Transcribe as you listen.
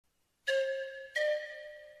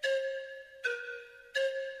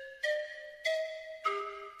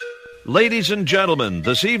Ladies and gentlemen,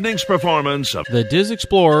 this evening's performance of The Diz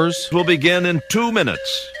Explorers will begin in 2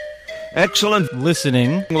 minutes. Excellent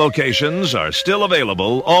listening locations are still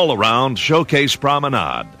available all around Showcase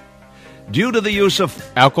Promenade. Due to the use of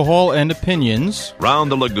alcohol and opinions. around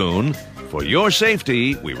the lagoon, for your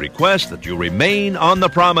safety, we request that you remain on the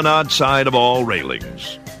promenade side of all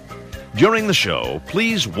railings. During the show,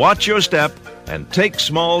 please watch your step and take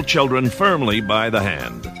small children firmly by the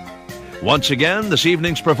hand. Once again, this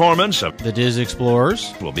evening's performance of The Diz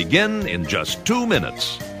Explorers will begin in just 2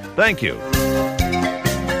 minutes. Thank you.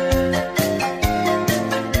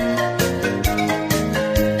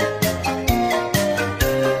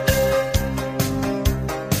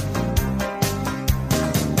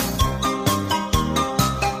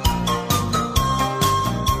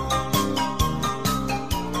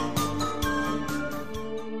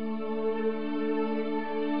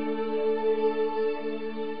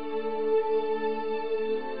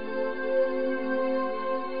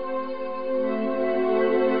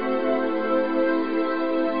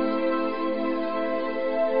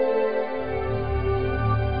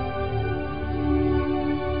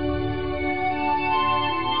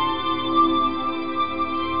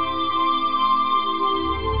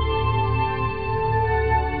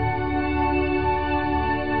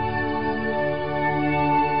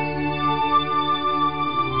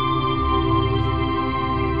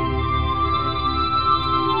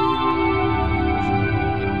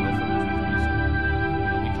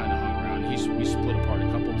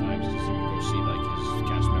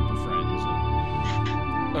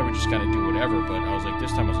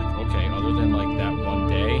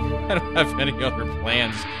 any other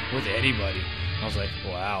plans with anybody. I was like,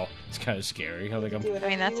 wow, it's kind of scary. I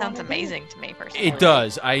mean, that sounds amazing to me personally. It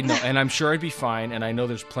does, I know, and I'm sure I'd be fine, and I know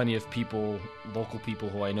there's plenty of people, local people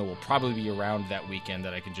who I know will probably be around that weekend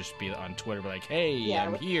that I can just be on Twitter, be like, hey,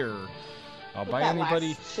 I'm here. I'll buy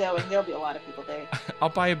anybody show, and there'll be a lot of people there. I'll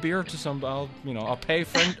buy a beer to some. I'll pay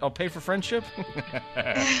for friendship.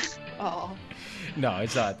 Oh. No,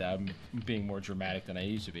 it's not that. I'm being more dramatic than I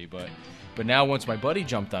used to be, but now once my buddy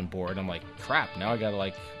jumped on board, I'm like, crap. Now I gotta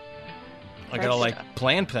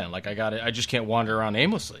plan. Like I just can't wander around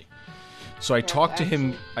aimlessly. So I talked to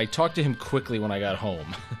him. I talked to him quickly when I got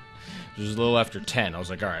home. It was a little after 10. I was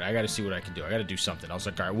like, all right, I got to see what I can do. I got to do something. I was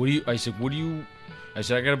like, all right, I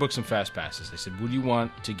said, I got to book some fast passes. I said, what do you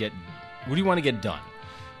want to get done?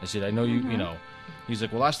 I said, I know you, He's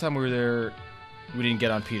like, well, last time we were there, we didn't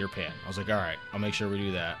get on Peter Pan. I was like, all right, I'll make sure we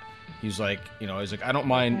do that. He's like, I don't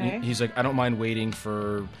mind. Okay. He's like, I don't mind waiting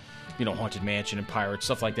for, Haunted Mansion and Pirates,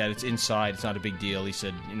 stuff like that. It's inside. It's not a big deal. He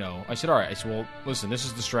said, I said, all right. I said, well, listen, this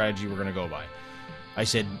is the strategy we're going to go by. I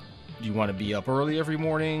said, do you want to be up early every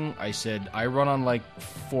morning? I said, I run on like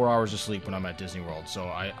 4 hours of sleep when I'm at Disney World, so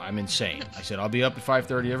I'm insane. I said, I'll be up at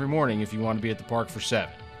 5:30 every morning if you want to be at the park for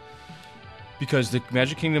 7. Because the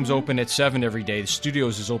Magic Kingdom's open at 7 every day. The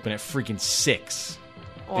Studios is open at freaking 6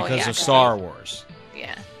 because of Star Wars.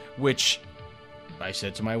 Yeah. Which I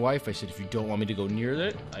said to my wife, I said, if you don't want me to go near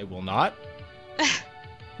it, I will not.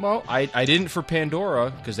 Well, I didn't for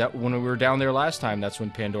Pandora, because when we were down there last time, that's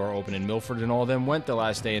when Pandora opened, and Milford and all them went the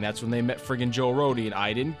last day, and that's when they met friggin' Joe Rohde, and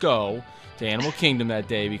I didn't go to Animal Kingdom that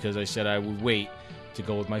day because I said I would wait to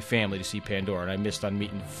go with my family to see Pandora, and I missed on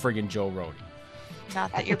meeting friggin' Joe Rohde.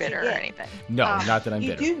 Not that you're bitter or anything. No, not that I'm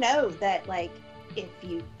bitter. You do know that, if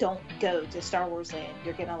you don't go to Star Wars Land,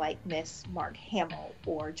 you're going to, miss Mark Hamill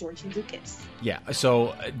or George Lucas. Yeah,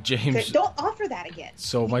 so James... So don't offer that again.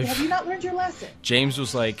 So have you not learned your lesson? James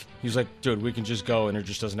was like, dude, we can just go, and there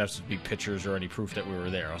just doesn't have to be pictures or any proof that we were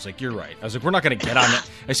there. I was like, you're right. I was like, we're not going to get on it.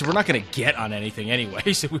 I said, we're not going to get on anything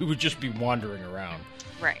anyway, so we would just be wandering around.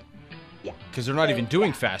 Right. Yeah. Because they're not even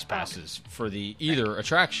doing fast passes for either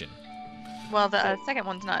attraction. Well, the second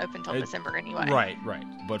one's not open until December anyway. Right.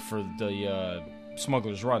 But for the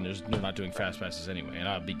Smuggler's Run, they're not doing fast passes anyway, and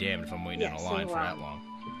I'll be damned if I'm waiting in a line for that long.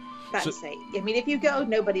 If you go,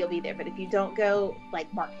 nobody will be there, but if you don't go,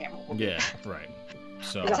 Mark Hamill will be there. Yeah, right.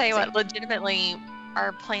 So I'll tell you what, legitimately,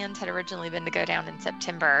 our plans had originally been to go down in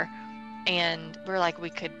September, and we're like, we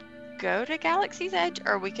could go to Galaxy's Edge,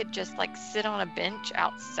 or we could just sit on a bench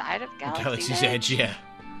outside of Galaxy's Edge, yeah.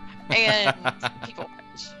 And people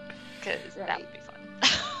watch, because that would be fun.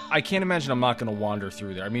 I can't imagine I'm not going to wander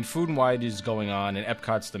through there. I mean, Food and Wine is going on, and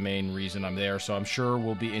Epcot's the main reason I'm there, so I'm sure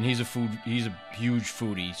we'll be... And he's a huge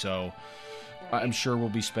foodie, so I'm sure we'll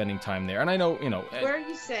be spending time there. And I know, Where are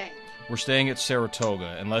you staying? We're staying at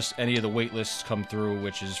Saratoga, unless any of the wait lists come through,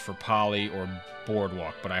 which is for Poly or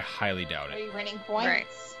Boardwalk, but I highly doubt it. Are you renting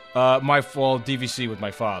points? Right. DVC with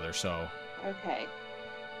my father, so... Okay.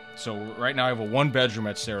 So right now I have a 1-bedroom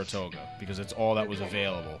at Saratoga because it's all that was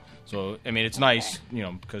available. So, I mean, it's nice,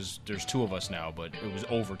 because there's 2 of us now, but it was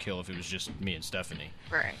overkill if it was just me and Stephanie.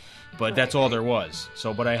 Right. But that's all there was.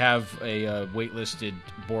 So, but I have a waitlisted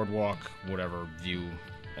boardwalk, whatever, view,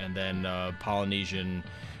 and then Polynesian,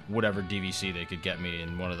 whatever DVC they could get me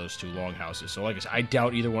in one of those 2 longhouses. So, like I said, I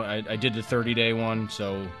doubt either one. I did the 30-day one,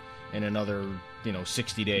 so in another,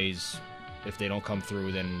 60 days, if they don't come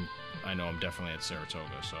through, then I know I'm definitely at Saratoga.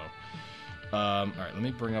 So, all right, let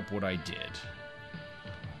me bring up what I did.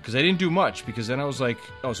 Because I didn't do much, because then I was like,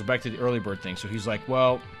 so back to the early bird thing. So he's like,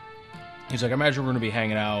 I imagine we're going to be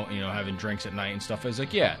hanging out, having drinks at night and stuff. I was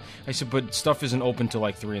like, yeah. I said, but stuff isn't open till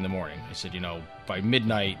like 3 in the morning. I said, by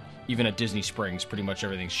midnight, even at Disney Springs, pretty much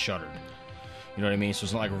everything's shuttered. You know what I mean? So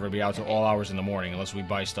it's not like we're going to be out till all hours in the morning unless we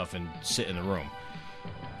buy stuff and sit in the room.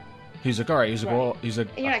 He's like, all right. He's like, well, you're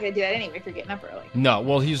not going to do that anyway if you're getting up early. No,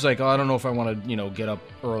 well, he's like, I don't know if I want to, get up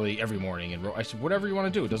early every morning. And I said, whatever you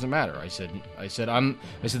want to do, it doesn't matter. I said,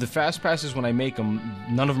 the fast passes when I make them,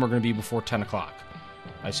 none of them are going to be before 10 o'clock.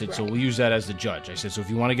 I said, so we'll use that as the judge. I said, so if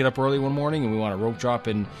you want to get up early one morning and we want to rope drop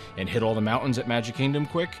and hit all the mountains at Magic Kingdom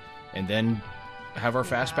quick, and then have our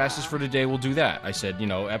fast passes for the day, we'll do that. I said,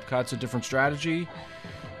 Epcot's a different strategy.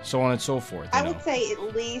 So on and so forth. I would say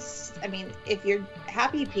at least, if you're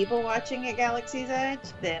happy people watching at Galaxy's Edge,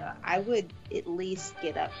 then I would at least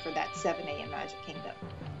get up for that 7 a.m. Magic Kingdom.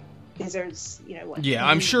 Because there's, Yeah,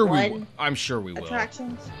 I'm sure we will.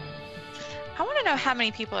 Attractions. I want to know how many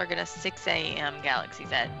people are going to 6 a.m.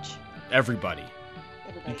 Galaxy's Edge. Everybody.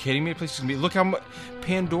 Are you kidding me? Please, look how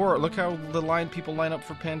Pandora. Look how the people line up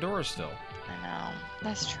for Pandora still. I know.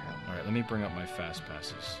 That's true. All right, let me bring up my fast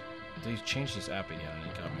passes. They changed this app again, and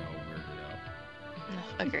it got me all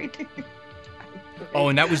weirded out. Agreed. Oh,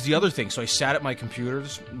 and that was the other thing. So I sat at my computer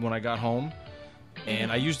when I got home,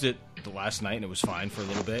 and I used it the last night, and it was fine for a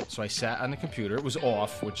little bit. So I sat on the computer. It was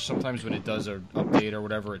off, which sometimes when it does an update or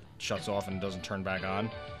whatever, it shuts off and doesn't turn back on.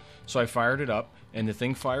 So I fired it up, and the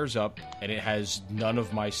thing fires up, and it has none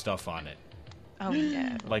of my stuff on it. Oh,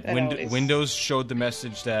 no. Like Windows showed the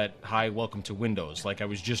message that, hi, welcome to Windows. Like I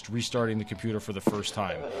was just restarting the computer for the first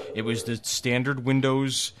time. It was the standard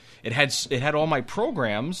Windows. It had all my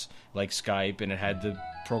programs, like Skype, and it had the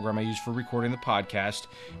program I use for recording the podcast,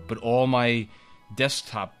 but all my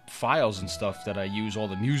desktop files and stuff that I use, all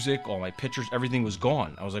the music, all my pictures, everything was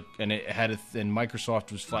gone. I was like, and it had and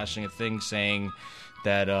Microsoft was flashing a thing saying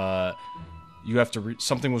that, you have to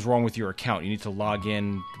something was wrong with your account. You need to log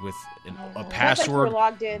in with a password. You were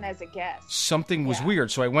logged in as a guest. Something was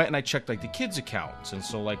weird. So I went and I checked like the kids' accounts. And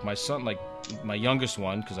so like my son, like my youngest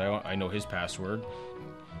one, because I know his password,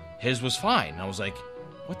 his was fine. And I was like,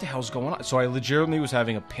 what the hell's going on? So I legitimately was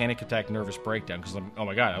having a panic attack, nervous breakdown because oh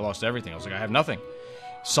my God, I lost everything. I was like, I have nothing.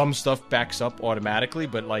 Some stuff backs up automatically,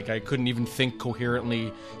 but like I couldn't even think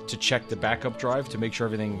coherently to check the backup drive to make sure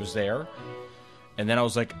everything was there. And then I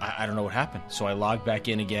was like, I don't know what happened. So I logged back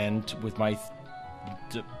in again with my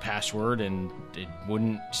password, and it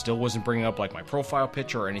still wasn't bringing up like my profile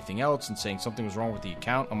picture or anything else, and saying something was wrong with the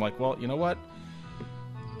account. I'm like, well, you know what?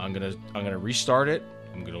 I'm gonna restart it.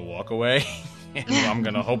 I'm gonna walk away, and I'm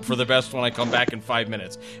gonna hope for the best when I come back in 5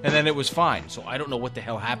 minutes. And then it was fine. So I don't know what the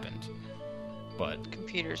hell happened. But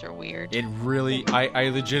computers are weird. It really, I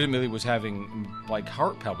legitimately was having like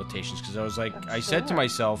heart palpitations because I was like, I said to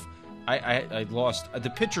myself, I lost, the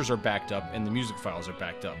pictures are backed up and the music files are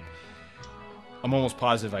backed up. I'm almost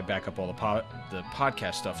positive I back up all the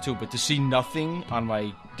podcast stuff too, but to see nothing on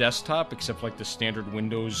my desktop except like the standard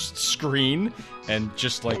Windows screen and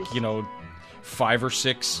just like, 5 or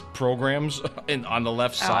 6 programs on the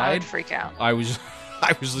left side. I would freak out. I was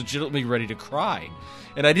legitimately ready to cry.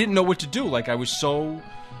 And I didn't know what to do. Like, I was so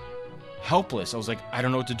helpless. I was like, I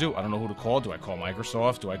don't know what to do. I don't know who to call. Do I call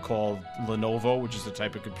Microsoft? Do I call Lenovo, which is the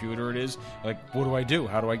type of computer it is? Like, what do I do?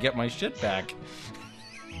 How do I get my shit back?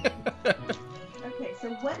 Okay, so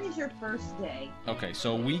what is your first day? Okay,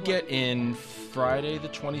 so we get in Friday the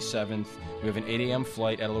 27th. We have an 8 a.m.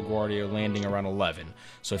 flight at LaGuardia landing around 11.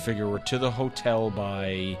 So I figure we're to the hotel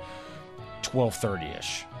by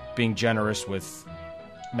 12:30-ish. Being generous with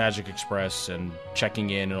Magic Express and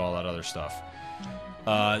checking in and all that other stuff.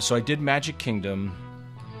 So I did Magic Kingdom.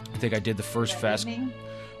 I think I did the first fast.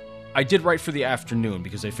 I did right for the afternoon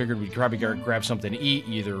because I figured we'd probably grab something to eat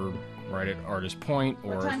either right at Artist Point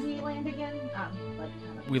or. What time do you land again?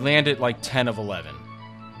 We land at like 10 of 11.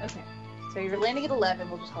 Okay. So you're landing at 11.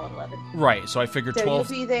 We'll just call it 11. Right. So I figured 12.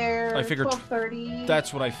 So you'll be there. I figured 12:30.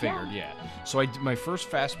 That's what I figured. Yeah. So my first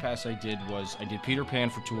fast pass I did Peter Pan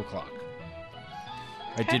for 2:00.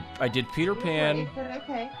 I did Peter Pan.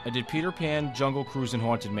 Okay. I did Peter Pan, Jungle Cruise, and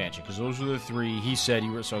Haunted Mansion because those were the three he said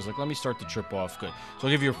you were. So I was like, let me start the trip off good. So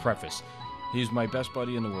I'll give you a preface. He's my best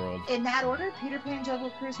buddy in the world. In that order, Peter Pan, Jungle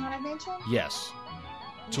Cruise, Haunted Mansion? Yes.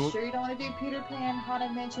 You sure you don't want to do Peter Pan,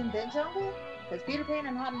 Haunted Mansion, then Jungle? Because Peter Pan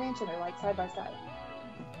and Haunted Mansion are like side by side.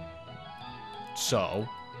 So.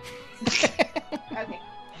 Okay.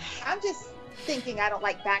 I'm just thinking I don't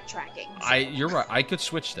like backtracking. So. You're right. I could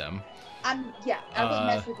switch them. I wouldn't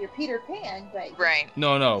mess with your Peter Pan, but Right.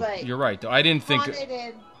 No, but you're right. Though I didn't think. Haunted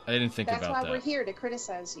and I didn't think that's about why that. we're here to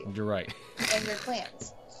criticize you You're right. and your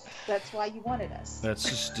plans. That's why you wanted us.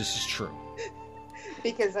 This is true.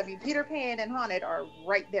 Because I mean, Peter Pan and Haunted are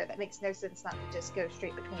right there. That makes no sense not to just go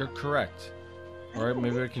straight between. You're them. correct. All right,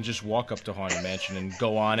 maybe I can just walk up to Haunted Mansion and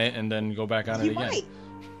go on it, and then go back on it again.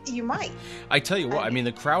 You might. I tell you what, I mean,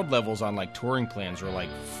 the crowd levels on like touring plans are like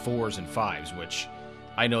 4s and 5s, which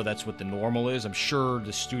I know that's what the normal is. I'm sure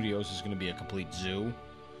the studios is going to be a complete zoo.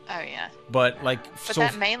 Oh yeah. But like, But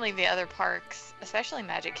that mainly the other parks, especially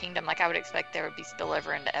Magic Kingdom, like I would expect there would be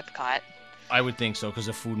spillover into Epcot. I would think so because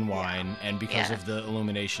of Food and Wine and because of the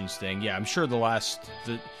Illuminations thing. Yeah, I'm sure the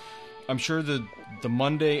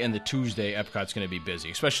Monday and the Tuesday Epcot's going to be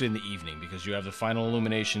busy, especially in the evening because you have the final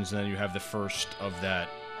Illuminations and then you have the first of that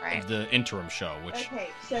of the interim show. Which okay,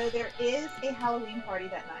 so there is a Halloween party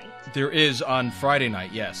that night. There is on Friday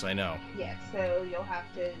night. Yes, I know. Yes, so you'll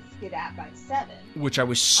have to get at by 7. Which I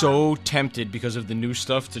was so tempted because of the new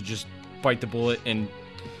stuff to just bite the bullet and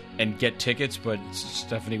get tickets, but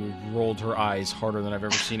Stephanie rolled her eyes harder than I've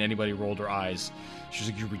ever seen anybody roll their eyes. She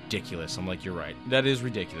was like, "You're ridiculous." I'm like, "You're right. That is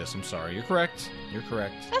ridiculous. I'm sorry. You're correct. You're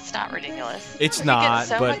correct." That's not ridiculous. It's not,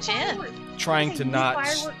 so but much in. Trying to not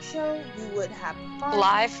fireworks show, you would have fun.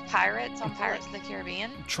 Live pirates on Pirates of the Caribbean.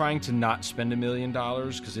 Trying to not spend $1 million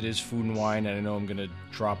because it is Food and Wine, and I know I'm going to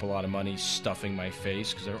drop a lot of money stuffing my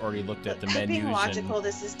face because I've already looked at the menus. Being logical,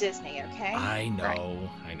 this is Disney, okay? I know,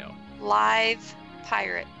 Right. I know. Live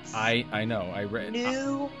pirates. I know. I read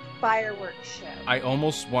new fireworks show. I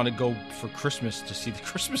almost want to go for Christmas to see the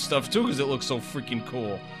Christmas stuff too because it looks so freaking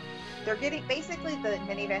cool. They're getting basically the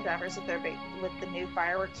minivan drivers with with the new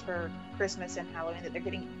fireworks for Christmas and Halloween that they're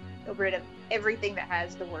getting rid of everything that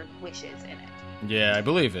has the word wishes in it. Yeah, I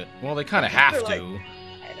believe it. Well, they kind of have They're to. I know,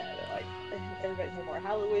 they're like everybody no more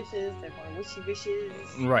Halloween wishes, no more wishy wishes.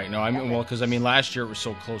 Right. No, I mean, well, because I mean, last year it was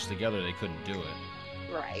so close together they couldn't do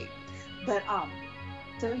it. Right. But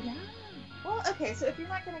so yeah. Well, okay. So if you're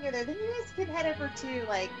not gonna go there, then you guys could head over to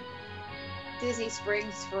like Disney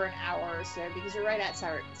Springs for an hour or so because you're right at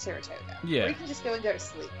Saratoga. Yeah. Or you can just go and go to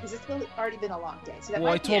sleep because it's already been a long day. So that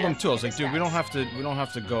Well, I might be told a him too. I was like, dude, we don't discuss.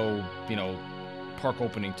 have to go, park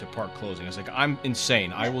opening to park closing. I was like, I'm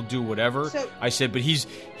insane. I will do whatever. So- I said, but he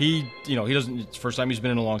doesn't. It's the first time he's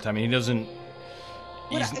been in a long time, and he doesn't.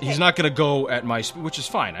 He's not going to go at my speed, which is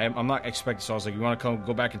fine. I'm not expecting. So I was like, you want to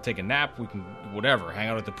go back and take a nap? We can, whatever. Hang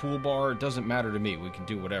out at the pool bar. It doesn't matter to me. We can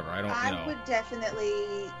do whatever. I would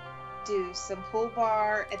definitely do some pool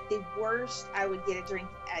bar. At the worst, I would get a drink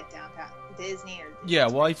at downtown Disney or Yeah,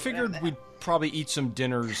 well, I figured whatever. we'd probably eat some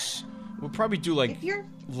dinners. We'll probably do like If you're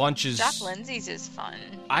lunches. Shop Lindsay's is fun.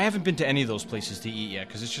 I haven't been to any of those places to eat yet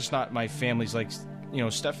because it's just not my family's like.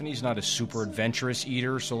 Stephanie's not a super adventurous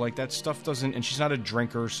eater, so like that stuff doesn't, and she's not a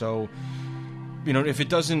drinker, so if it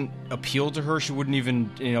doesn't appeal to her, she wouldn't even,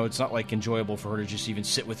 it's not like enjoyable for her to just even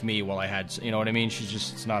sit with me while I had, you know what I mean?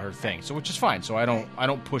 It's not her thing, so which is fine. So I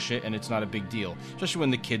don't push it, and it's not a big deal, especially when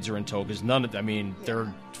the kids are in tow, because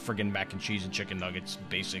they're friggin' mac and cheese and chicken nuggets,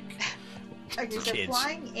 basic. Okay, so kids.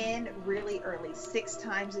 flying in really early, 6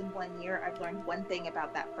 times in 1 year, I've learned one thing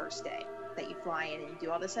about that first day that you fly in and do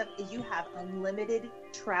all this stuff is you have unlimited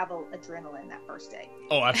travel adrenaline that first day.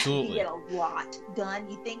 Oh, absolutely. You get a lot done.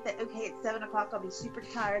 You think that, okay, at 7 o'clock I'll be super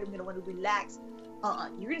tired, I'm going to want to relax.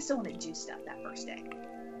 You're going to still want to do stuff that first day.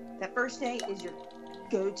 That first day is your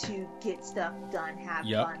go-to, get stuff done, have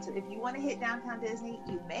fun. So if you want to hit downtown Disney,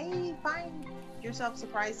 you may find yourself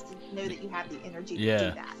surprised to know that you have the energy to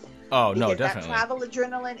do that. Oh, because no, definitely. that travel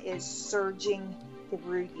adrenaline is surging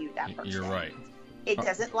through you that first You're day. right. It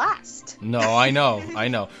doesn't last. No, I know.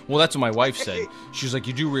 Well, that's what my wife said. She was like,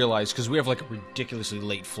 you do realize, because we have like a ridiculously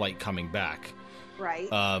late flight coming back. Right.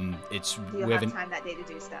 Do you have time that day to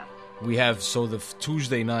do stuff? We have, so the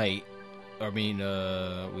Tuesday night, we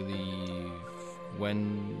leave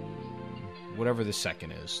whatever the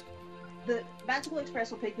second is. The Magical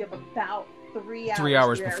Express will pick you up about 3 hours. 3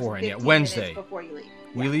 hours beforehand, 15 Wednesday. minutes before you leave.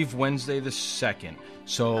 We leave Wednesday the 2nd,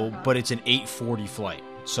 but it's an 8:40 flight.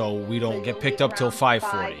 So we don't get picked up till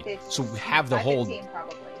 5:40. So we have the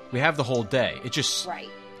whole day. It just right.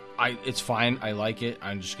 It's fine. I like it.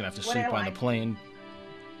 I'm just gonna have to sleep on the plane.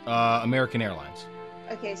 American Airlines.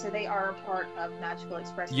 Okay, so they are a part of Magical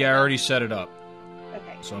Express. Yeah, I already set it up.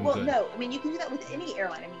 Okay. So I'm well, good. no, I mean, you can do that with any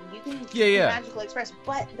airline. I mean, you can do Yeah. Magical Express,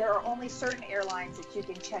 but there are only certain airlines that you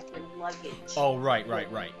can check your luggage. Oh, right.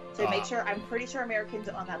 So make sure, I'm pretty sure American's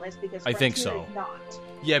on that list because I Frontier think so. is not.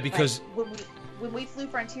 Yeah, because Like, when we flew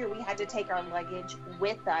Frontier, we had to take our luggage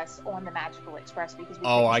with us on the Magical Express because we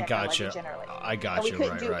couldn't I check our gotcha. luggage in early. I got And we you.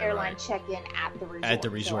 couldn't Right, do right, airline right. check-in at the resort. At the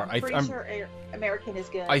resort. So I'm pretty I'm- sure American is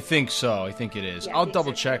good. I think so. I think it is. Yeah, I I'll think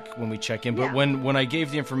double so, check when we check in. But Yeah. when I gave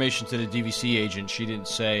the information to the DVC agent, she didn't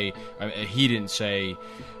say. He didn't say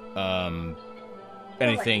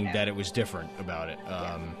anything know. that it was different about it.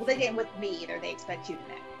 Yeah. Well, they didn't with me either. They expect you to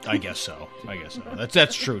know. I guess so.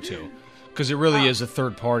 That's true too, because it really is a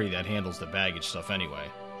third party that handles the baggage stuff anyway.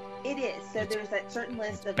 It is. So there's that certain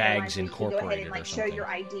list of Bags airlines where you can go ahead Incorporated and or like show something. your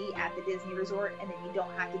ID at the Disney Resort, and then you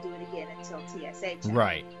don't have to do it again until TSA check.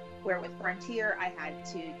 Right. Where with Frontier, I had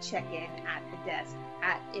to check in at the desk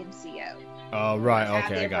at MCO. Oh, right. At Okay, I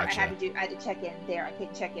the airport, gotcha. I had to check in there. I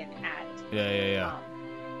couldn't check in at Yeah.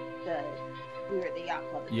 we were at the yacht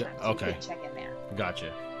club at the Yeah, time, so okay. we couldn't check in there.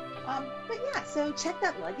 Gotcha. But yeah, so check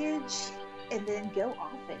that luggage and then go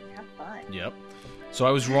off and have fun. Yep. So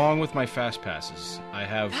I was wrong with my fast passes. I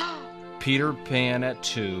have Peter Pan at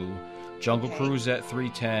 2, Jungle Okay. Cruise at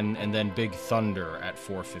 3:10, and then Big Thunder at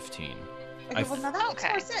 4:15. Okay, well, now that makes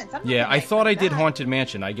more sense. I'm not Yeah, gonna I make thought I did that. Haunted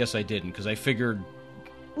Mansion. I guess I didn't because I figured.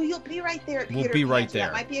 Well, you'll be right there at We'll Peter be Pan, right so that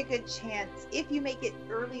there. might be a good chance if you make it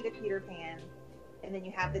early to Peter Pan, and then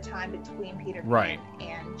you have the time between Peter Pan Right.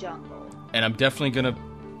 and Jungle. And I'm definitely gonna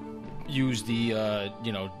use the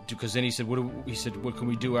because then he said what can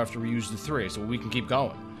we do after we use the 3? I said, well, we can keep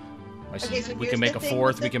going. I said Okay, so we here's can make the a thing 4th,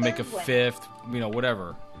 with we the can make a third one. 5th,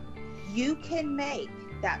 whatever. You can make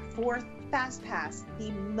that 4th Fast Pass the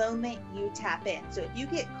moment you tap in. So if you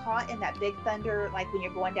get caught in that Big Thunder, like when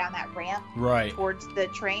you're going down that ramp Right. towards the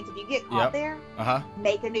trains, if you get caught Yep. there,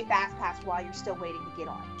 make a new Fast Pass while you're still waiting to get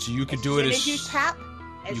on. So you could As do it soon as as you tap.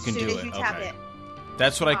 As you can soon do as it. you tap Okay. in.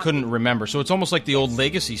 That's what I couldn't remember. So it's almost like the old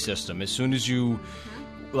Legacy system. As soon as you,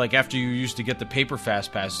 like after you used to get the paper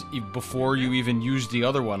Fast Pass, before you even used the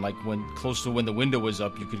other one, like when close to when the window was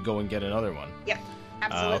up, you could go and get another one. Yep,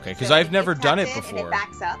 absolutely. Okay, 'cause So I've if never you done tap it in and before. it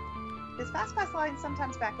backs up. Because Fast Pass lines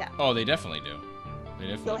sometimes back up. Oh, they definitely do.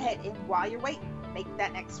 Go ahead and while you're waiting, make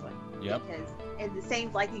that next one. Yep. Because and the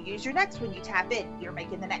same like you use your next one, you tap in, you're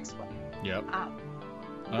making the next one. Yep. You All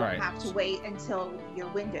don't right. have to wait until your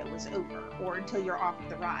window is over or until you're off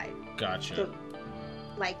the ride. Gotcha. So,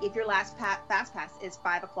 like if your last Fast Pass is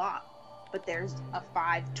 5 o'clock, but there's a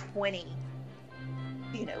 5:20,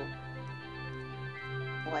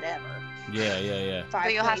 whatever. Yeah.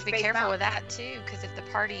 But you'll have to be 5:20 Space careful Mountain. with that too, because if the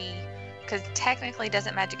party, because technically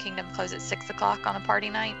doesn't Magic Kingdom close at 6 o'clock on a party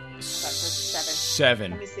night?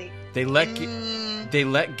 Seven. Let me see. They let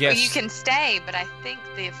Well, guests. you can stay, but I think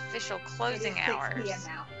the official It is closing 6 hours p.m.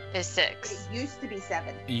 now. is 6. It used to be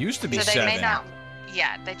 7. It used to be So they 7. may not.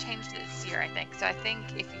 Yeah, they changed it this year, I think. So I think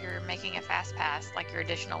if you're making a Fast Pass, like your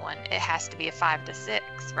additional one, it has to be a 5 to 6,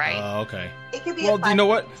 right? Okay. It could be. Well, a you know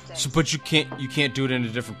what? 5:06. So, but you can't do it in a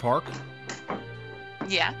different park.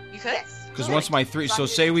 Yeah, you could. Yes. Because Correct. once my 3, As long so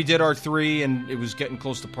as- say we did our 3 and it was getting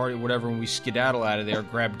close to party or whatever, and we skedaddle out of there,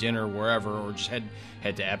 grab dinner wherever, or just head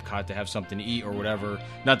to Epcot to have something to eat or whatever.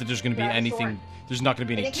 Not that there's going to be Grab a anything. sword. There's not going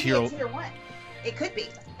to be And any it could be a tier. tier 1. It could be.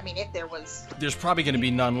 I mean, if there was. There's probably going to be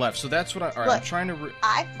none left. So that's what all right. I'm Look, trying to.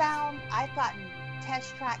 I've gotten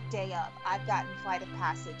Test Track day up. I've gotten Flight of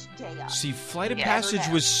Passage day up. See, Flight of Yeah. Passage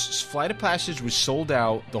was sold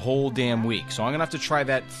out the whole damn week. So I'm gonna have to try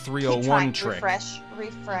that Keep 301 trying. trick.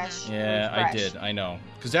 Refresh. Yeah, I refresh. did. I know.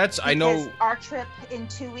 Because I know. Because our trip in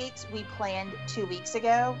 2 weeks, we planned 2 weeks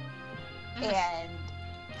ago, Mhm. and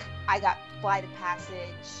I got Flight of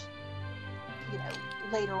Passage,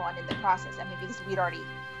 later on in the process. I mean, because we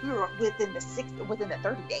were within the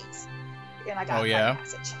 30 days, and I got Oh, Flight yeah? of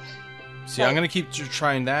Passage. See, I'm gonna keep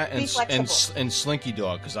trying that Be flexible. and Slinky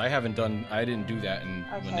Dog because I didn't do that when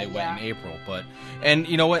Okay, they went yeah. in April. But and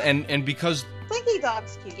you know what? And because Slinky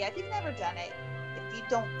Dog's cute. Yeah, if you've never done it, if you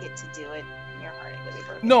don't get to do it, your heart ain't gonna be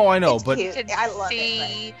broken. no, I know, It's but You cute. could I love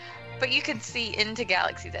see, but you could see into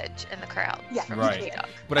Galaxy's Edge in the crowd. Yeah, from Right. Slinky Dog.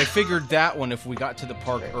 but I figured that one if we got to the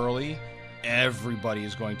park early, everybody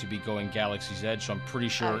is going to be going Galaxy's Edge. So I'm pretty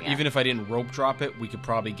sure Oh, yeah. even if I didn't rope drop it, we could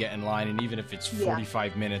probably get in line. And even if it's Yeah.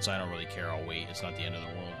 45 minutes, I don't really care. I'll wait. It's not the end of the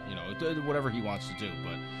world. Whatever he wants to do.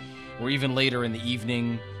 But or even later in the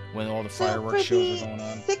evening when all the fireworks shows are going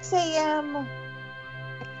on. 6 a.m.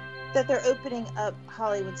 that they're opening up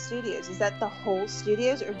Hollywood Studios, is that the whole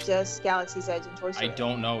studios or just Galaxy's Edge and Toy I Story?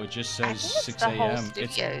 don't know. It just I says think it's 6 the whole a.m.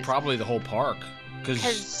 studios. It's probably the whole park.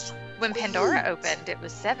 Because when Pandora opened, it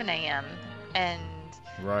was 7 a.m. and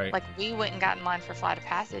Right. like we went and got in line for Flight of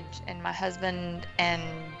Passage, and my husband and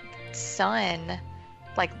son,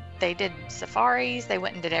 like they did safaris, they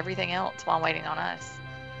went and did everything else while waiting on us.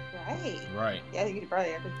 Right. Yeah, you did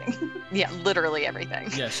probably everything. Yeah, literally everything.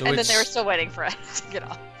 Yeah, so and it's, then they were still waiting for us to get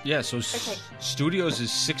off. Yeah, so Okay. Studios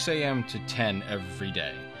is 6 a.m. to 10 every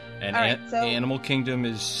day. And All right, so- Animal Kingdom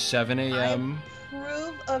is 7 a.m.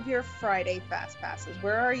 Approve of your Friday fast passes.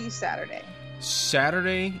 Where are you Saturday?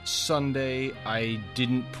 Saturday, Sunday, I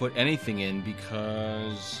didn't put anything in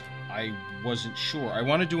because I wasn't sure. I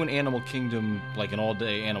want to do an Animal Kingdom, like an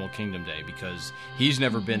all-day Animal Kingdom day, because he's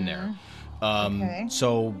never been there. Okay.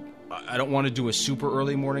 So I don't want to do a super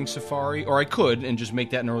early morning safari, or I could and just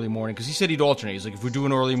make that an early morning, because he said he'd alternate. He's like, if we do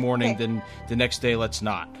an early morning, Okay. then the next day let's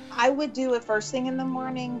not. I would do it first thing in the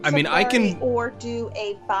morning. I mean, I safari, can- or do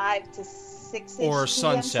a 5 to 6 Or a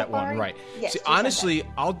sunset one, right. Yes, See, do honestly,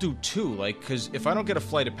 sunset. I'll do two, like, because if I don't get a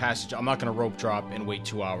Flight of Passage, I'm not going to rope drop and wait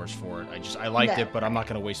 2 hours for it. I liked No. it, but I'm not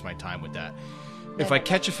going to waste my time with that. No, If I no,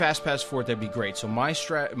 catch a Fast Pass for it, that'd be great. So my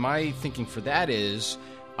thinking for that is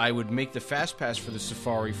I would make the Fast Pass for the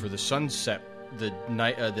safari for the sunset,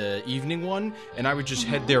 the evening one, and I would just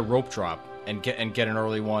head there rope drop and get an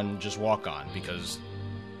early one, just walk on, because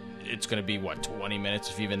it's going to be, what, 20 minutes,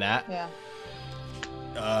 if even that? Yeah.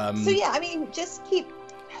 Um, So yeah, I mean, just keep.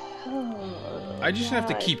 I just have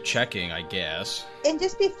to God. keep checking, I guess. And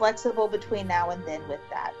just be flexible between now and then with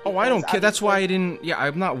that. Oh, I don't because care. That's why I obviously- didn't. Yeah,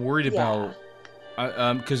 I'm not worried about.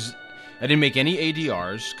 Because I didn't make any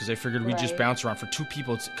ADRs because I figured we'd just Right. bounce around. For two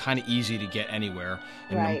people, it's kind of easy to get anywhere,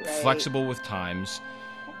 and I'm Right, right. flexible with times.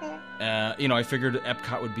 Okay. I figured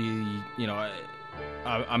Epcot would be.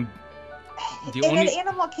 I'm the In only an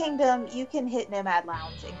Animal Kingdom, you can hit Nomad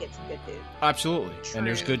Lounge and get some good food. absolutely, and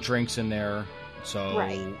there's True. good drinks in there. So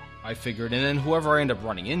Right. I figured, and then whoever I end up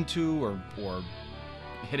running into or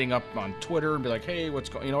hitting up on Twitter and be like, hey, what's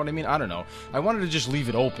going? You know what I mean? I don't know. I wanted to just leave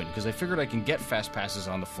it open because I figured I can get fast passes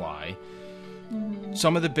on the fly. Mm-hmm.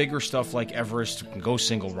 Some of the bigger stuff like Everest can go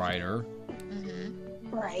single rider,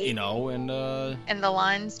 Right. and And the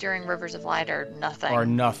lines during Rivers of Light are nothing. are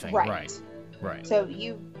nothing. Right. Right. So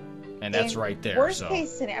you. And that's in right there. Worst So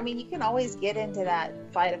case scenario, I mean, you can always get into that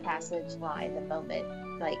Flight of Passage line the moment,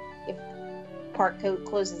 like if park code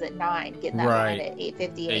closes at 9, get in that Right. line at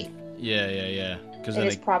 8:58. yeah. Because And then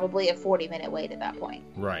it's probably a 40-minute wait at that point.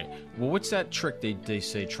 right. Well, what's that trick they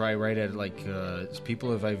say? Try right at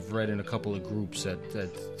people I've read in a couple of groups at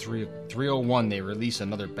 3:01 they release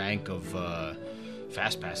another bank of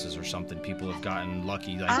fast passes or something. People have gotten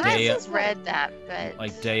lucky like I day just read that,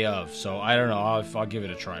 but day of. So I don't know. I'll give it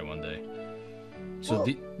a try one day. So Well,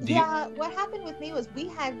 the yeah, what happened with me was we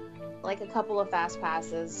had like a couple of fast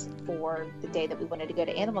passes for the day that we wanted to go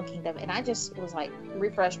to Animal Kingdom, and I just was like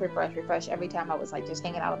refresh every time I was like just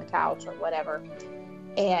hanging out on the couch or whatever.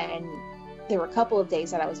 And there were a couple of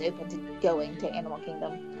days that I was open to going to Animal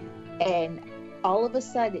Kingdom, and all of a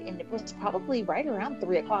sudden, and it was probably right around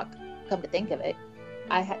 3:00. Come to think of it,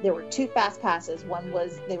 there were two fast passes.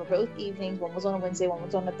 They were both evenings. One was on a Wednesday, one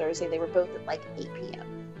was on a Thursday. They were both at like 8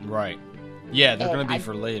 p.m. right. Yeah, they're And going to be I-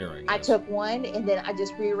 for later. I guess. took one, and then I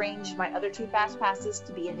just rearranged my other two fast passes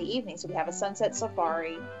to be in the evening. So we have a sunset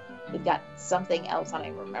safari. We've got something else I don't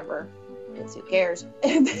even remember. Because who cares?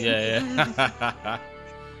 Yeah.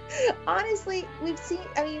 Honestly,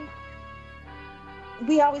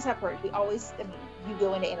 we always have purge. You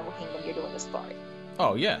go into Animal Kingdom, you're doing the safari.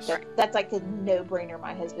 Oh yes. That's like a no-brainer.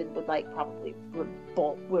 My husband would probably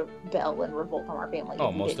rebel and revolt from our family. Oh,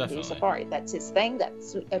 if we most didn't do definitely. safari. That's his thing.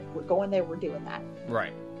 If we're going there, we're doing that.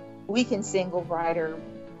 Right. We can single rider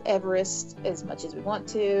Everest as much as we want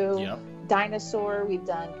to. Yep. Dinosaur, we've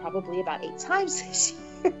done probably about 8 times this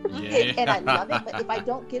year. Yeah. And I love it. But if I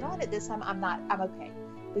don't get on it this time, I'm okay.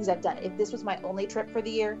 Because I've done it. If this was my only trip for the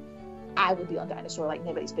year, I would be on Dinosaur like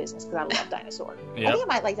nobody's business because I love Dinosaur. Yep. I think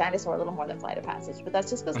I might like Dinosaur a little more than Flight of Passage, but that's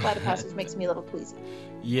just because Flight of Passage makes me a little queasy.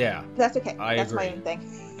 Yeah. But that's okay. I That's my agree. own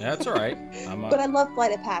thing. That's all right. But I love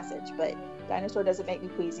Flight of Passage, but Dinosaur doesn't make me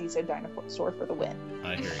queasy, so Dinosaur for the win.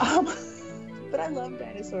 I hear you. But I love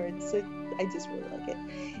Dinosaur, and so I just really like it.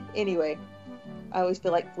 Anyway, I always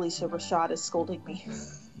feel like Felicia Rashad is scolding me.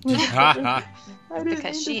 I didn't Because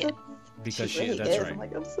mean she to- is. Because really that's is. right. I'm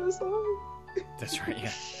like, I'm so sorry. That's right.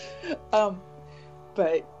 Yeah.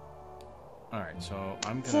 But All right. So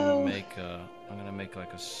I'm So- gonna make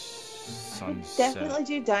like a sunset. definitely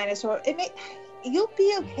do Dinosaur. You'll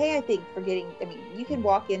be okay, I think, for getting. I mean, you can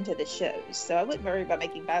walk into the shows, so I wouldn't worry about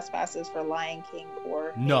making fast passes for Lion King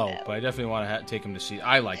or No, but I definitely want to take him to see.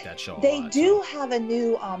 I like that show. A They lot, do so. have a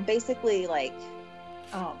new, basically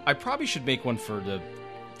I probably should make one for the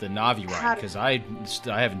Navi ride because I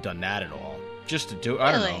haven't done that at all. Just to do,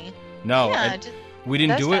 I don't know. Really? No, Yeah, we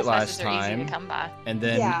didn't those do it fast last passes are easy time, to come by. and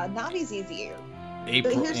then Yeah, Navi's easier.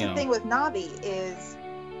 April. But here's you the know, thing with Navi is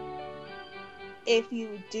if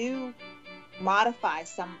you do modify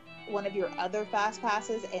one of your other fast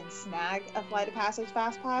passes and snag a Flight of Passage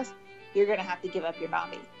fast pass, you're gonna have to give up your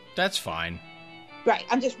Navi. that's fine. Right.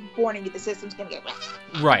 I'm just warning you. The system's gonna get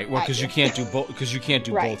Right. Well, because you can't do both. Because you can't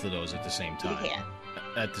do Right. both of those at the same You time. can't.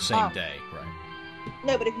 At the same day. Right.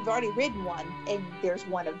 No, but if you've already ridden one and there's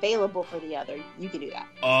one available for the other, you can do that.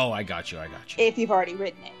 Oh, I got you. If you've already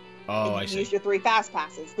ridden it. Oh, and I you see. use your 3 fast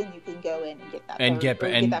passes, then you can go in and get that. And third,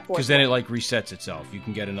 or that fourth because then one. it like resets itself. You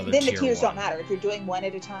can get another Then tier the tiers 1. don't matter if you're doing one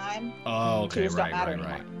at a time. Oh, okay. Tiers don't Right. matter Right.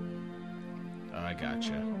 Right. anymore. I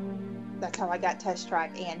gotcha. That's how I got Test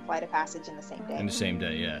Track and Flight of Passage in the same day. In the same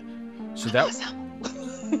day, yeah. So that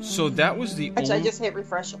was the Actually, I only, just hit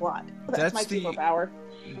refresh a lot. That's That's my the- superpower.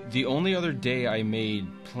 the only other day I made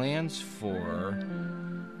plans for,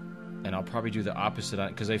 and I'll probably do the opposite on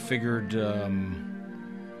because I figured.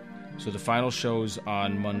 So the final show's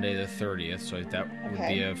on Monday the 30th, so that would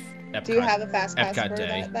Okay. be a Epcot. Do you have a fast pass Epcot for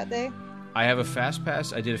day. that day? I have a fast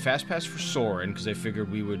pass. I did a fast pass for Soarin' because I figured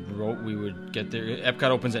we would get there. Epcot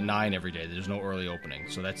opens at 9 every day. There's no early opening,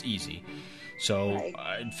 so that's easy. So Right.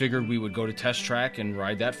 I figured we would go to Test Track and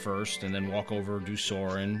ride that first, and then walk over, do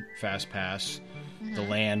Soarin', fast pass, the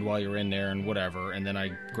land while you're in there, and whatever. And then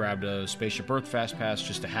I grabbed a Spaceship Earth fast pass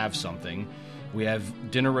just to have something. We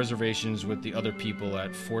have dinner reservations with the other people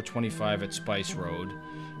at 425 at Spice Road,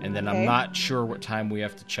 and then I'm Okay. not sure what time we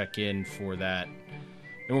have to check in for that.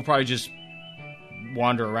 And we'll probably just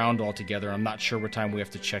wander around all together. I'm not sure what time we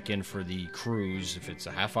have to check in for the cruise. If it's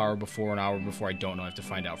a half hour before, an hour before, I don't know. I have to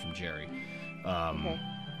find out from Jerry. Okay.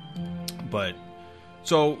 But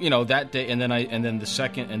so that day, and then the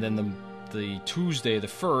second, and then the Tuesday, the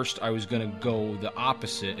 1st, I was gonna go the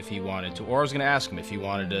opposite if he wanted to, or I was gonna ask him if he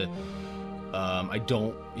wanted to.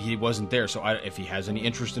 He wasn't there, so if he has any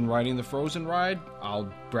interest in riding the Frozen ride,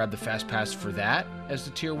 I'll grab the fast pass for that as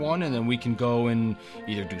the tier 1, and then we can go and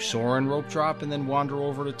either do Soarin' rope drop and then wander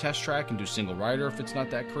over to Test Track and do single rider if it's not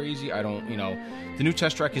that crazy. I don't, the new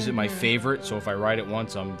Test Track isn't my favorite, so if I ride it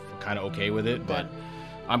once, I'm kind of okay with it, but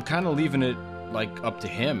I'm kind of leaving it like up to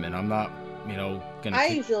him, and I'm not, gonna. I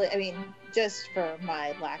usually, just for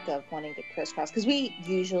my lack of wanting to crisscross, because we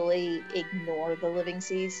usually ignore the Living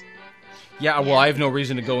Seas. Yeah, well, I have no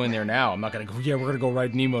reason to go in there now. I'm not going to go, we're going to go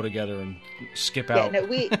ride Nemo together and skip out. Yeah, no,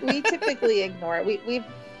 we typically ignore it. We've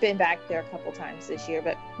been back there a couple times this year,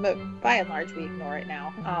 but by and large, we ignore it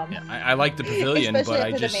now. Yeah, I like the pavilion, especially but I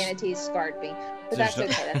after just... the manatees scarred me. But there's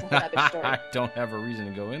that's okay. That's a whole other story. I don't have a reason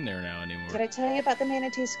to go in there now anymore. Did I tell you about the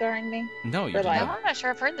manatees scarring me? No, you For did life? No, not. I'm not sure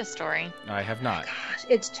I've heard this story. I have not. Gosh,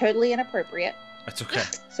 it's totally inappropriate. That's okay.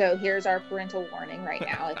 So here's our parental warning right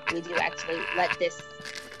now. If we do actually let this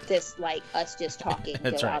like us just talking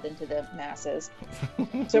That's go right. out into the masses.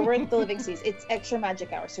 So we're at the Living Seas. It's extra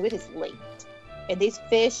magic hour, so it is late. And these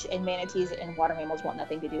fish and manatees and water mammals want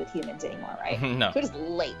nothing to do with humans anymore, right? No. So it is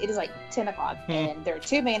late. It is like 10 o'clock, and there are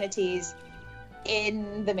 2 manatees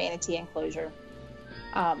in the manatee enclosure.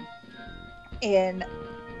 And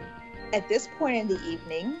at this point in the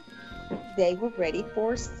evening, they were ready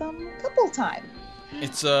for some couple time.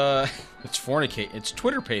 It's fornicate. It's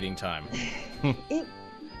Twitter-pating time.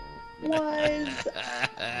 It was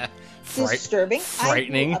Fright- disturbing.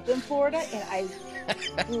 frightening. I grew up in Florida, and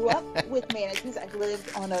I grew up with manatees. I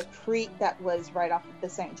lived on a creek that was right off of the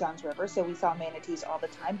St. Johns River, so we saw manatees all the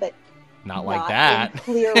time, but Not like that. in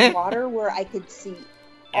clear water where I could see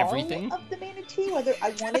Everything? all of the manatee, whether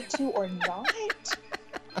I wanted to or not.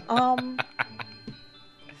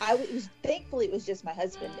 Thankfully it was just my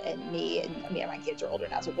husband and me, and my kids are older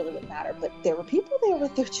now, so it really wouldn't matter. But there were people there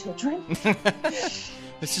with their children.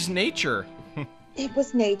 This is nature. It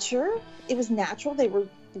was nature. It was natural.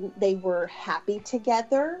 They were happy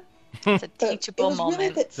together. It's a But teachable it was moment.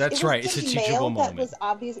 Really That's it was right. the It's a teachable male moment. That was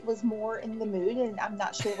obvious. It was more in the mood, and I'm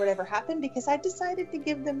not sure whatever happened because I decided to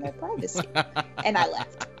give them their privacy, and I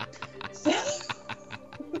left. So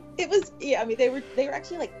it was. Yeah, they were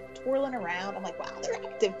actually like twirling around. I'm like, wow, they're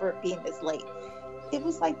active for being this late. It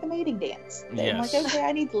was like the mating dance. I'm Yes. like, okay,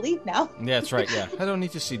 I need to leave now. Yeah, that's right. Yeah, I don't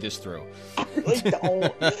need to see this through. I really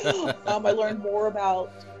don't. I learned more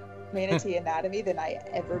about manatee anatomy than I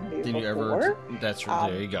ever knew Did you before. ever? That's right.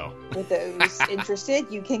 There you go. For those interested,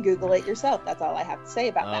 you can Google it yourself. That's all I have to say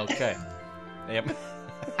about that. Okay. Yep.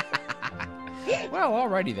 Well,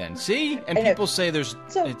 alrighty then. See, and I know. people say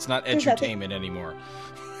So, it's not there's nothing- edutainment anymore.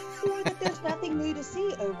 Or that there's nothing new to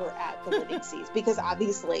see over at the Living Seas because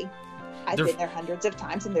obviously I've been there hundreds of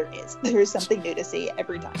times, and there is something new to see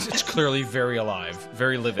every time. It's clearly very alive,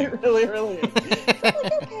 very living. It really, really is. So I'm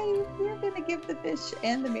like, okay, we're going to give the fish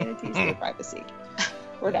and the manatees their privacy.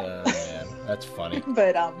 We're done. Man, that's funny.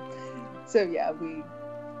 But so yeah,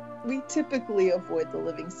 we typically avoid the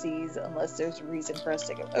living seas unless there's a reason for us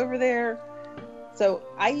to go over there. So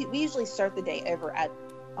we usually start the day over at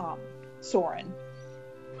Soarin',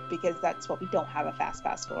 because that's what we don't have a fast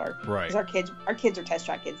pass for. Right. Because our kids are test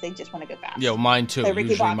track kids. They just want to go fast. Yeah, well, mine too. Like Ricky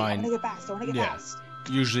Usually Bobby, mine. I want to go fast. I want to go fast.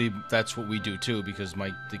 Usually that's what we do too, because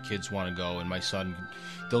the kids want to go, and my son,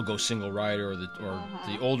 they'll go single rider, or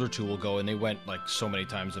the older two will go, and they went like so many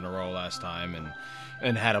times in a row last time,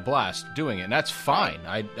 and had a blast doing it, and that's fine.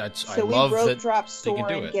 So I we love rope that drop they can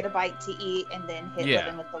do Soarin', it. get a bite to eat, and then hit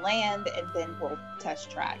Living with the Land, and then we'll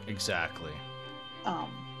test track. Exactly.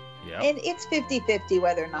 Yeah. And it's 50-50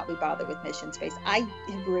 whether or not we bother with Mission Space. I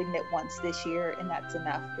have ridden it once this year, and that's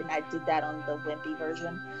enough. And I did that on the Wimpy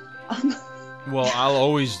version. Well, I'll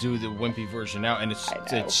always do the Wimpy version now, and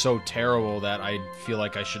it's so terrible that I feel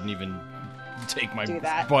like I shouldn't even take my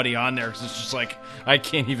buddy on there, because it's just like, I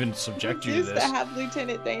can't even subject you to this. Used to have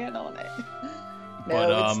Lieutenant Dan on it.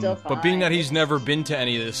 No, it's still fine. But being that he's never been to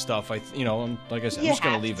any of this stuff, like I said, I'm just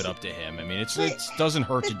going to leave it up to him. I mean, it doesn't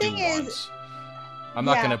hurt to do once. I'm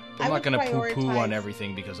not gonna poo-poo on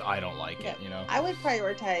everything because I don't like it. I would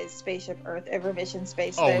prioritize Spaceship Earth over Mission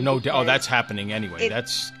Space. Oh no! Oh, that's happening anyway.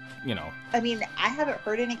 That's I mean, I haven't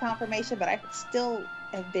heard any confirmation, but I still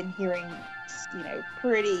have been hearing,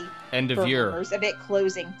 pretty end of year rumors of it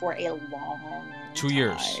closing for a long 2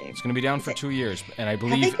 years. It's going to be down for 2 years, and I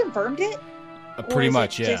believe have they confirmed it. Pretty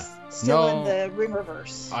much, yeah. Just still in the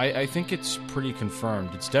rumorverse. I think it's pretty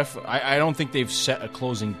confirmed. It's definitely. I don't think they've set a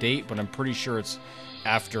closing date, but I'm pretty sure it's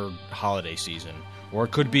after holiday season, or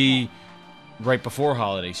it could be right before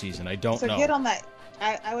holiday season. I don't know. So get on that.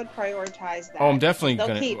 I would prioritize that. Oh, I'm definitely they'll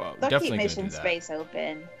gonna keep Mission Space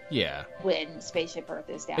open. Yeah. When Spaceship Earth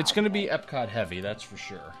is down, it's going to be Epcot heavy, that's for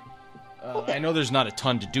sure. I know there's not a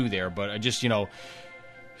ton to do there, but I just so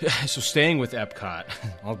staying with Epcot,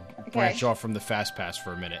 I'll branch off from the Fast Pass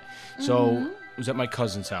for a minute. So I was at my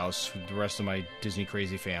cousin's house, the rest of my Disney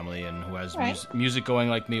crazy family, and who has music going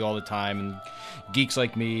like me all the time, and geeks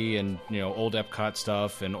like me, and old Epcot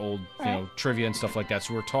stuff, and old trivia and stuff like that.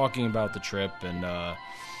 So we were talking about the trip, and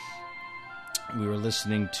we were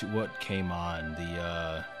listening to what came on.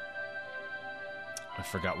 I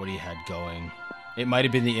forgot what he had going. It might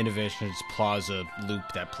have been the Innovations Plaza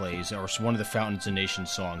loop that plays, or one of the Fountains of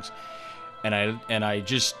Nations songs. And I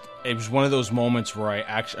just, it was one of those moments where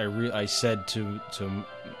I said to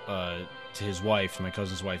his wife, my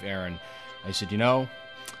cousin's wife, Erin, I said,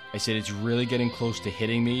 it's really getting close to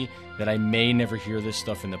hitting me that I may never hear this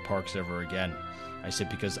stuff in the parks ever again. I said,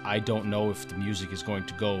 because I don't know if the music is going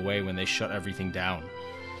to go away when they shut everything down.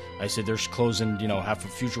 I said, there's closing, half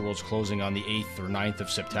of Future World's closing on the 8th or 9th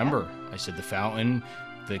of September. I said, the Fountain,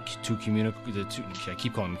 I keep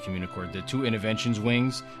calling them Communicord, the two Interventions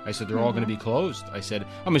wings, I said, they're all going to be closed. I said,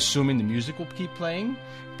 I'm assuming the music will keep playing,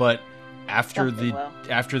 but after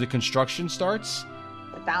the construction starts,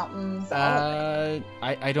 the fountains, I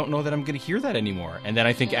don't know that I'm going to hear that anymore. And then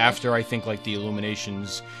I think like the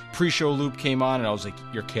Illuminations pre-show loop came on, and I was like,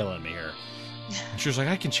 you're killing me here. And she was like,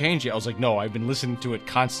 I can change it. I was like, no, I've been listening to it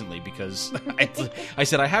constantly, because I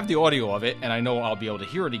said I have the audio of it and I know I'll be able to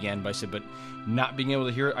hear it again. But I said, but not being able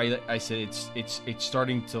to hear it, I said it's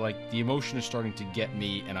starting to, like, the emotion is starting to get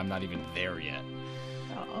me, and I'm not even there yet.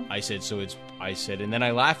 I said, and then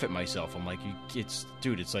I laugh at myself. I'm like, it's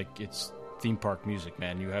theme park music,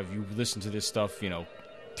 man. You listen to this stuff,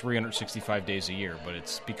 365 days a year, but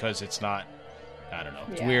it's because it's not. I don't know.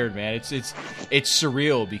 It's weird, man. It's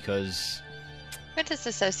surreal because. But it's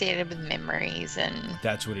associated with memories, and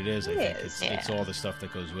that's what it is. I think it's all the stuff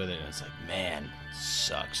that goes with it, and it's like, man,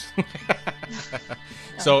 sucks.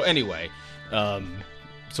 So anyway,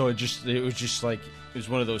 so it was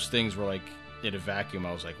one of those things where, like, in a vacuum,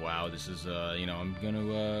 I was like, wow, this is I'm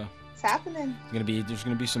gonna. It's happening. There's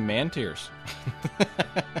gonna be some man tears.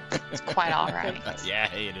 It's quite all right.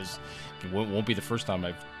 Yeah, it is. It won't be the first time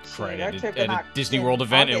I've cried at a Disney World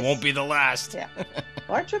event. August. It won't be the last. Yeah.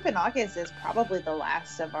 Well, our trip in August is probably the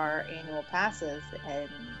last of our annual passes, and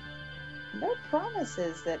no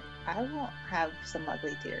promises that I won't have some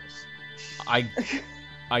ugly tears.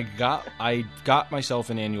 I got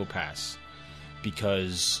myself an annual pass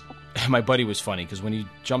because my buddy was funny, because when he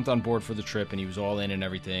jumped on board for the trip and he was all in and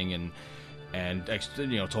everything, and I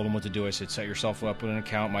told him what to do. I said, set yourself up with an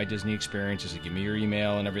account, My Disney Experience. I said, give me your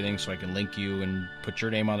email and everything so I can link you and put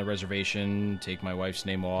your name on the reservation, take my wife's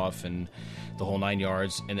name off, and the whole 9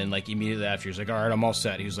 yards. And then, like, immediately after, he was like, all right, I'm all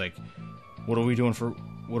set. He was like, what are we doing for?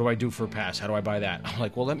 What do I do for a pass? How do I buy that? I'm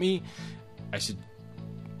like, well, I said,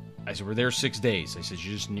 we're there 6 days. I said,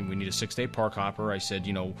 we need a 6-day park hopper. I said,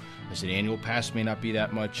 annual pass may not be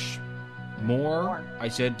that much more. I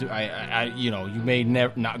said, you may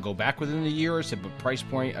never not go back within the year. I said, but price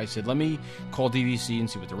point. I said, let me call DVC and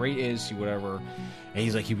see what the rate is, see whatever. And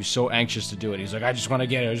he's like, he was so anxious to do it. He's like, I just want to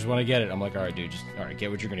get it. I'm like, all right, dude, get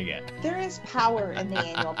what you're gonna get. There is power in the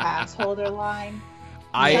annual pass holder line.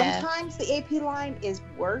 Sometimes the AP line is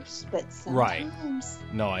worse, but sometimes... Right.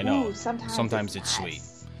 No, I know. Ooh, sometimes it's sweet.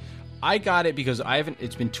 I got it because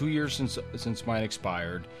it's been 2 years since mine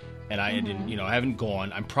expired, and I didn't, I haven't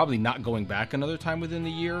gone. I'm probably not going back another time within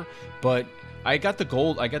the year, but I got the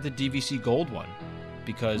gold. I got the DVC gold one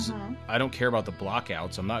because I don't care about the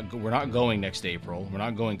blockouts. We're not going next April. We're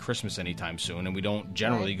not going Christmas anytime soon, and we don't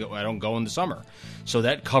generally go. I don't go in the summer, so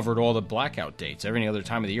that covered all the blackout dates. Every other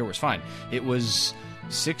time of the year was fine. It was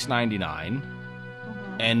 $6.99,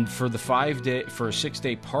 and for the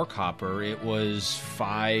 6-day park hopper, it was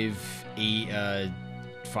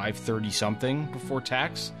 $530 something before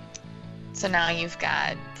tax. So now you've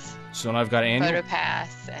got. So now I've got annual Photo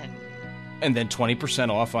Pass and then 20%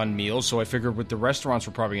 off on meals. So I figured with the restaurants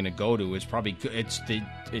we're probably going to go to,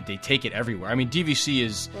 they take it everywhere. I mean, DVC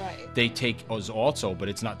is they take us also, but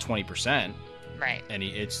it's not 20%. Right. And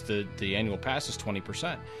it's the annual pass is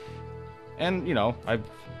 20%. And, I've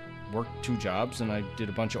worked 2 jobs, and I did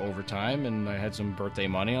a bunch of overtime, and I had some birthday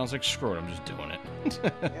money. I was like, screw it, I'm just doing it. You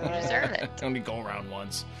deserve it. I only go around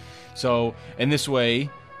once. So, and this way...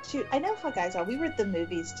 Shoot, I know how guys are. We were at the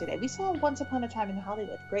movies today. We saw Once Upon a Time in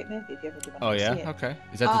Hollywood. Great movie if you ever do want to see it. Okay.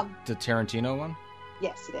 Is that the Tarantino one?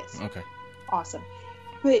 Yes, it is. Okay. Awesome.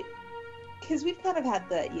 But... because we've kind of had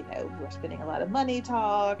the, we're spending a lot of money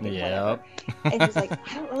talk and whatever. And he's like,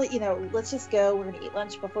 I don't really, let's just go. We're going to eat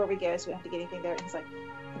lunch before we go so we don't have to get anything there. And he's like,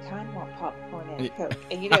 I kind of want popcorn and a Coke.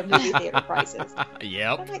 And movie theater prices.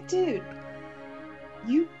 Yep. I'm like, dude,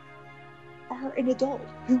 you are an adult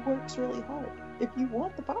who works really hard. If you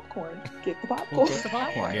want the popcorn, get the popcorn. Get the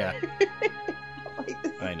popcorn, yeah.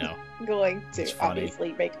 I know. Going to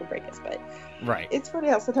obviously make or break us, but it's funny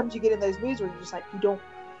how sometimes you get in those moods where you're just like, you don't.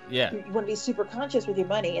 Yeah. You want to be super conscious with your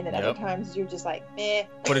money, and then other times you're just like, meh.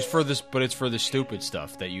 But it's for this. But it's for the stupid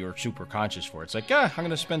stuff that you're super conscious for. It's like, I'm going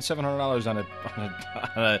to spend $700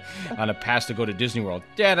 on a pass to go to Disney World.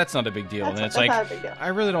 Yeah, that's not a big deal. And it's like, I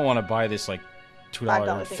really don't want to buy this like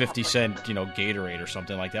 $2.50 Gatorade or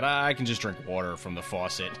something like that. I can just drink water from the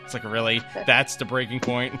faucet. It's like, really? That's the breaking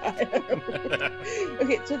point?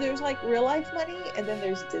 Okay, so there's like real life money, and then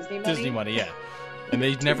there's Disney money. Disney money, yeah. And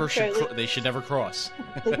they they should never cross.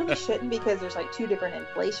 They really shouldn't, because there's like 2 different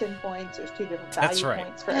inflation points. There's 2 different value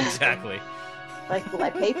points for everything. Exactly. Like, will I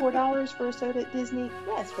pay $4 for a soda at Disney?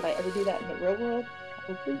 Yes. Would I ever do that in the real world?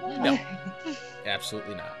 Probably not. No.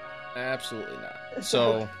 Absolutely not.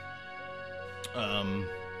 So,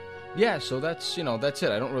 so that's it.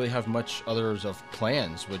 I don't really have much others of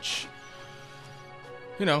plans, which,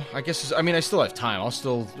 I guess I still have time. I'll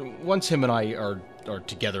still, once him and I are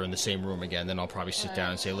together in the same room again, then I'll probably sit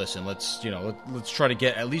down and say, listen, let's try to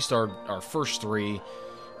get at least our first 3.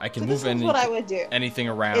 I can move in. What I would do. Anything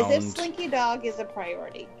around. If Slinky Dog is a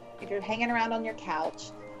priority, if you're hanging around on your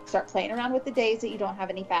couch, start playing around with the days that you don't have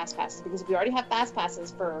any fast passes, because if you already have fast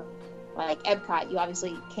passes for like Epcot, you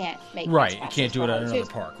obviously can't make right. You can't do it at another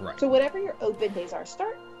park, right? So whatever your open days are,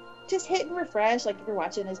 start just hitting refresh. Like if you're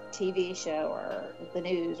watching a TV show or the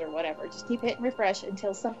news or whatever, just keep hitting refresh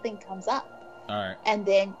until something comes up. All right. And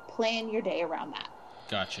then plan your day around that.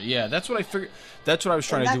 Gotcha. Yeah, that's what I figured. That's what I was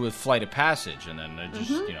trying to do with Flight of Passage, and then I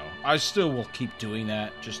just, I still will keep doing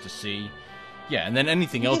that just to see. Yeah, and then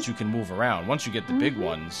anything else you can move around once you get the big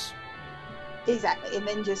ones. Exactly, and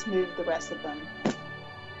then just move the rest of them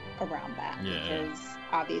around that. Yeah. Because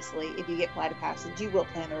obviously, if you get Flight of Passage, you will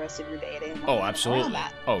plan the rest of your day at any Oh, absolutely.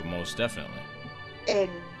 Oh, most definitely. And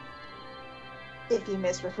if you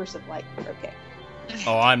miss Recursive Light, okay.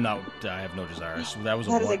 Oh, I have no desire. So that was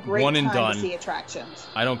a great one and time done. To see attractions.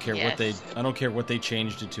 I don't care what they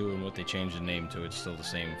changed it to and what they changed the name to. It's still the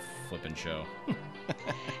same flipping show.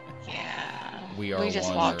 Yeah. We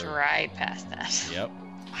just walked right past that. Yep.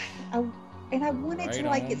 And I wanted to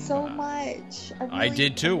like it so much. I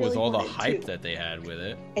did too, with all the hype that they had with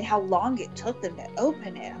it. And how long it took them to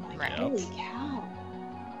open it. I'm like, holy cow.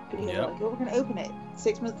 Like, oh, we're going to open it.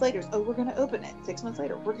 6 months later, we're going to open it. 6 months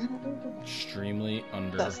later, we're going to open it. Extremely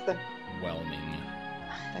underwhelming.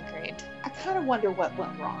 Agreed. I kind of wonder what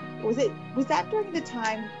went wrong. Was that during the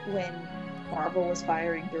time when Marvel was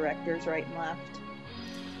firing directors right and left?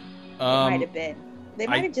 It might have been. They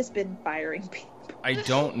might have just been firing people. I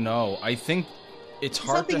don't know. I think it's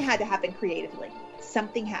hard something to... had to happen creatively.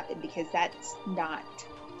 Something happened because that's not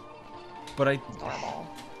But I... normal.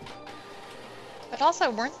 But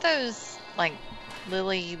also, weren't those like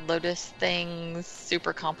Lily Lotus things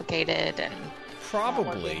super complicated and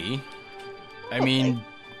Probably. I mean,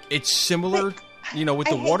 it's similar, you know, with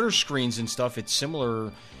the water screens and stuff, it's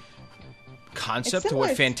similar concept to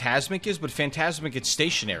what Phantasmic is, but Phantasmic, it's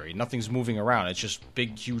stationary. Nothing's moving around. It's just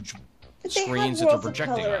big, huge screens that they're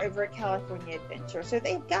projecting color on. over at California Adventure, so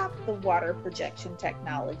they've got the water projection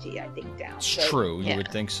technology, I think, down. It's So true. You would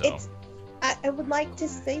think so. I would like to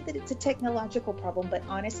say that it's a technological problem, but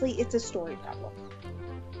honestly, it's a story problem.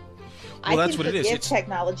 Well, that's what it is. It's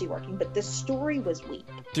technology working, but the story was weak.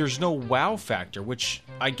 There's no wow factor, which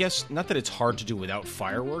I guess, not that it's hard to do without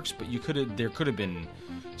fireworks, but there could have been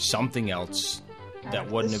something else that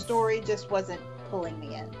wouldn't have... The story just wasn't pulling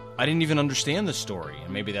me in. I didn't even understand the story,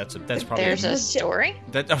 and maybe that's probably... There's a story?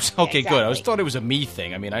 Okay, exactly. Good. I thought it was a me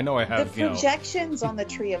thing. I mean, I know I have, The projections on the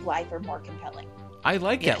Tree of Life are more compelling. I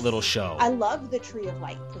like that little show. I love the Tree of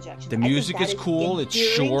Light projection. The music is cool. It's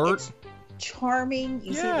short. It's charming.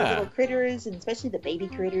 You see the little critters, and especially the baby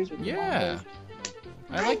critters. With I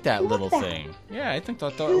like that little thing. Yeah, I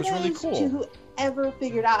thought it was really cool. To whoever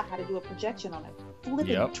figured out how to do a projection on a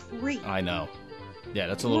flipping tree. I know. Yeah,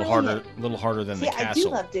 that's a little harder than the castle. I do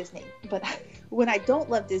love Disney, but when I don't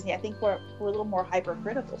love Disney, I think we're a little more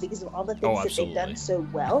hypercritical because of all the things that they've done so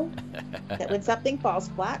well. That when something falls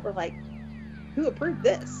flat, we're like, who approved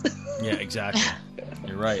this? Yeah, exactly.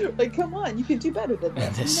 You're right. Like, come on, you can do better than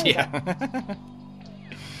this. I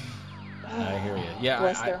hear you.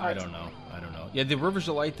 Yeah, I don't know. Yeah, the Rivers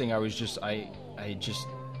of Light thing, I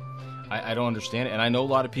don't understand it, and I know a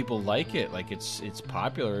lot of people like it. Like, it's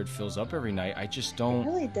popular. It fills up every night. I just don't. It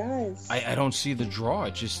really does. I don't see the draw.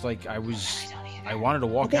 It's just like I wanted to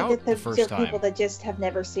walk out the first time. People that just have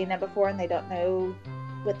never seen it before and they don't know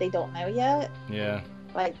what they don't know yet. Yeah.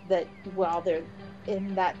 Like that while they're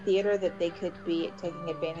in that theater, that they could be taking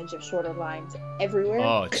advantage of shorter lines everywhere.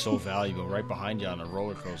 Oh, it's so valuable, right behind you on a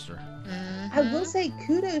roller coaster. Mm-hmm. I will say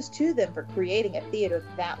kudos to them for creating a theater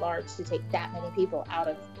that large to take that many people out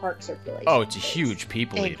of park circulation. Oh, it's a huge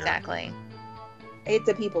people eater. Exactly. It's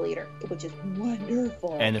a people eater, which is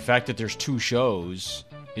wonderful. And the fact that there's 2 shows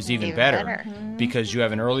is even better. Because you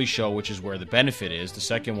have an early show, which is where the benefit is. The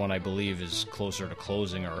second one, I believe, is closer to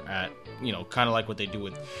closing or at, kind of like what they do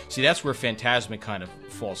with... See, that's where Phantasmic kind of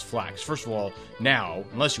falls flat. First of all, now,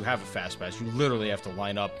 unless you have a fast pass, you literally have to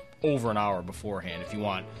line up over an hour beforehand if you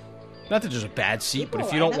want... Not that there's a bad seat, but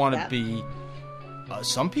if you don't want to be...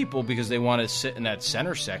 some people, because they want to sit in that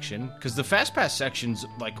center section, because the fast pass section's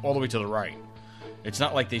like all the way to the right. It's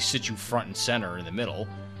not like they sit you front and center in the middle.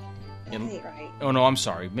 Right. Oh, no, I'm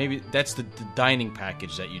sorry. Maybe that's the dining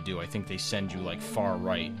package that you do. I think they send you, like, far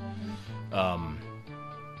right.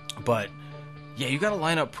 But, yeah, you got to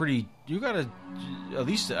line up you got to at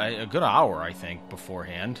least a good hour, I think,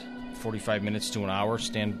 beforehand. 45 minutes to an hour,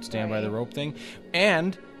 stand by the rope thing.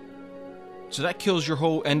 And... So that kills your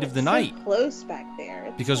whole end of the night. Close back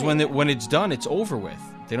there. Because when it's done, it's over with.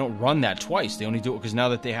 They don't run that twice. They only do it because now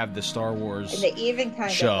that they have the Star Wars and they even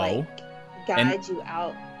kind of guide you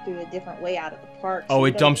out through a different way out of the park. So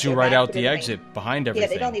it dumps you right out the exit behind everything.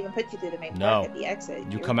 Yeah, they don't even put you through the main park at the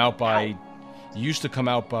exit. You come out by... You used to come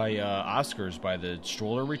out by Oscars by the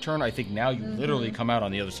stroller return. I think now you literally come out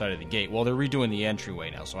on the other side of the gate. Well, they're redoing the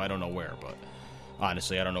entryway now, so I don't know where, but...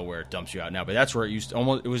 Honestly, I don't know where it dumps you out now, but that's where it used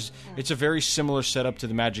to it's a very similar setup to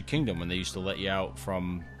the Magic Kingdom when they used to let you out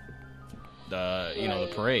from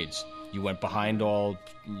the parades. You went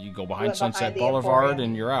you go behind Sunset Boulevard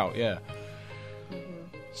and you're out, yeah.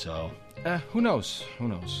 Mm-hmm. So, who knows?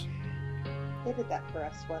 They did that for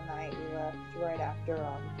us one night. We left right after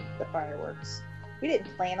the fireworks. We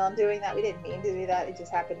didn't plan on doing that. We didn't mean to do that. It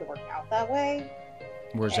just happened to work out that way.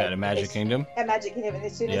 Where's that, at Magic Kingdom? At Magic Kingdom, and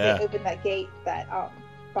as soon as they opened that gate that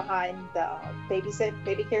behind the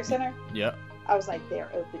baby care center, I was like,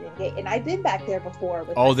 they're opening gate, and I've been back there before.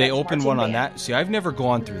 With they opened one on that. See, I've never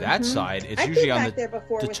gone through that side. It's usually on the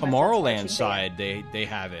Tomorrowland side. They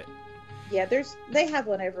have it. Yeah, they have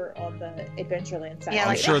one over on the Adventureland side. Yeah,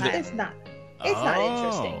 I'm sure it's not. It's not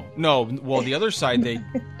interesting. No, well, the other side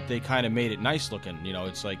they kind of made it nice looking.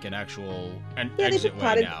 It's like an actual exit way now. They put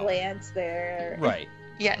potted plants there. Right.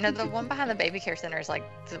 Yeah, no, the one behind the baby care center is like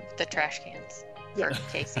the trash cans for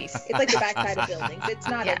Casey's. It's like the backside of buildings. It's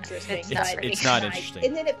not interesting. It's not interesting.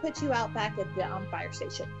 And then it puts you out back at the fire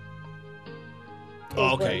station.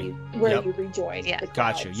 Okay. Where you rejoin. Yeah.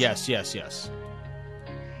 Gotcha. Yes.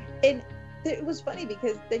 And it was funny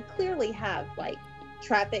because they clearly have like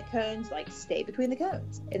traffic cones, like stay between the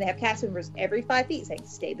cones, and they have cast members every 5 feet saying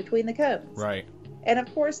stay between the cones. Right. And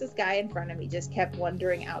of course, this guy in front of me just kept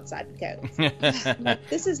wandering outside the cones. I'm like,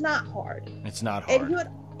 this is not hard. It's not And hard.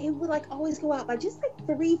 he would like always go out by just like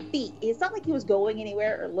 3 feet. It's not like he was going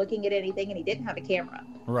anywhere or looking at anything, and he didn't have a camera.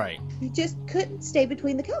 Right. He just couldn't stay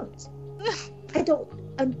between the cones.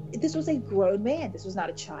 This was a grown man. This was not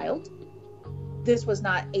a child. This was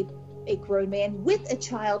not a grown man with a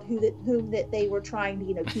child whom they were trying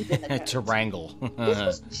to keep in the cones. To wrangle. This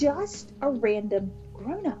was just a random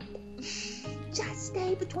grown up. Just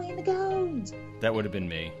stay between the cones. That would have been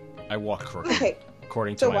me. I walk crooked. Okay,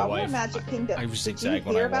 According to so my while we're wife. in Magic Kingdom, I did you zigzag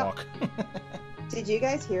when hear I about- walk. Did you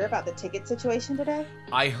guys hear about the ticket situation today?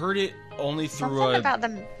 I heard it only through Something about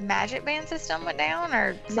the Magic Band system went down,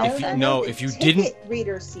 or something. No, the if you ticket didn't-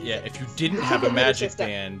 reader season. Yeah, if you didn't have a Ticket reader magic system.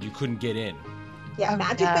 band, you couldn't get in. Yeah, Oh,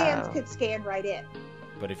 Magic no. Bands could scan right in.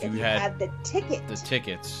 But if If you you had had the ticket, the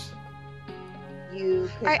tickets, you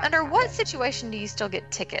could All right, not under have what it. situation do you still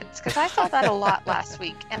get tickets? Because I saw that a lot last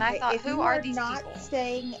week, and I Okay, thought, if who you are these not people?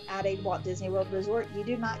 staying at a Walt Disney World resort, you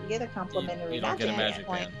do not get a complimentary you don't get a magic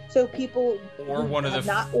Band. band. So people Or who one of the have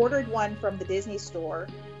not ordered one from the Disney store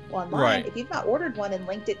online, Right. if you've not ordered one and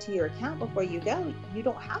linked it to your account before you go, you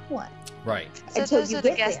don't have one. Right. So until those you are the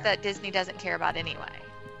get guests there. that Disney doesn't care about anyway.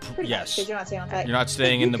 Pretty much, Yes. because you're not staying on site. You're not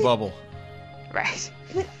staying in the bubble. Right.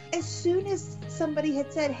 But as soon as somebody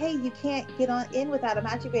had said, "Hey, you can't get in without a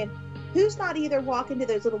magic band," who's not either walking to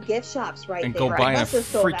those little gift shops right And there? go buy a unless they're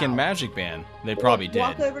sold freaking out, magic band. They or probably did.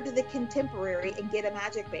 Walk over to the Contemporary and get a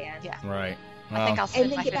magic band. Yeah. Right. I think Well, I'll spend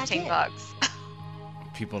then my get back in. $15.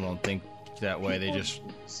 people don't think that way. They People just,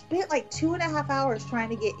 spent like 2.5 hours trying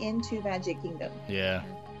to get into Magic Kingdom. yeah.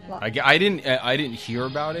 Well, I didn't hear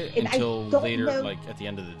about it And I until don't later, know- like at the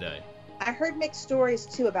end of the day. I heard mixed stories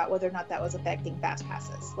too about whether or not that was affecting fast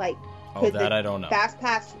passes. Like, Oh, could that the I don't know.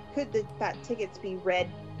 could the tickets be read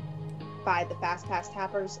by the fast pass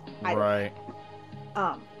tappers? I don't Right.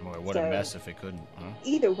 know. Boy, what a so- mess if it couldn't. Huh?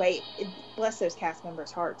 Either way, bless those cast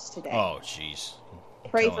members' hearts today. Oh, jeez.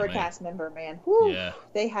 Pray telling for a me. cast member, man. Whew, Yeah,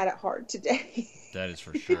 they had it hard today. that is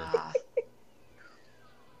for sure. Ah,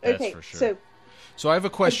 That's okay, for sure. so So I have a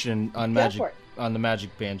question on go magic for it. on the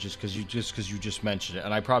magic band, just because you just mentioned it,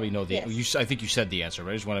 and I probably know the. Yes. I think you said the answer,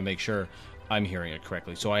 but I just want to make sure I'm hearing it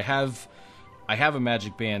correctly. So I have a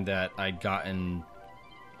magic band that I'd gotten,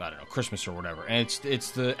 I don't know, Christmas or whatever, and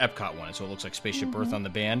it's the Epcot one, so it looks like Spaceship Earth on the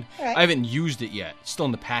band. All right. I haven't used it yet; it's still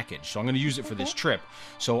in the package, so I'm going to use it for this trip.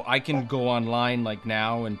 So I can go online like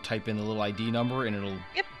now and type in the little ID number, and it'll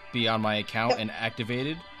Yep. be on my account Yep. and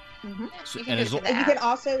activated. Mhm. So, You can and do as it lo- for And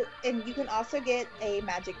you that. can also get a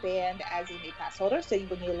magic band as a new pass holder. So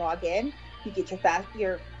when you log in, you get your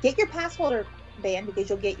pass holder band because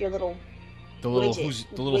you'll get your little the little widget,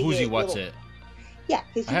 whoozy what's little- it? yeah.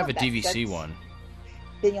 'cause I you have a want that. DVC That's- one.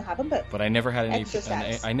 Then you'll have them both. But I never had Extra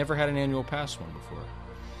stats. I never had an annual pass one before.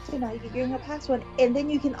 So now you get your annual pass one, and then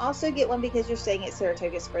you can also get one because you're staying at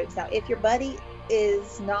Saratoga Springs. Now, if your buddy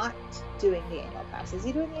is not doing the annual pass, is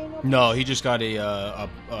he doing the annual pass? No, he just got a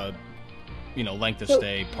length of So-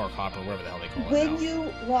 stay, park hopper, whatever the hell they call it When now.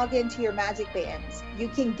 you log into your magic bands, you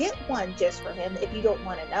can get one just for him if you don't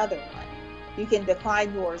want another one. You can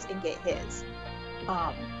decline yours and get his.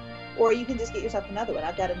 Or you can just get yourself another one.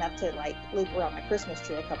 I've got enough to like loop around my Christmas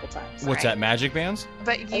tree a couple times. What's Right. that, magic bands?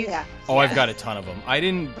 But Oh, you, yeah. Oh, I've got a ton of them. but I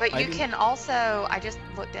you didn't- can also. I just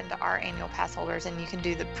looked into our annual pass holders, and you can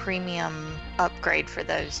do the premium upgrade for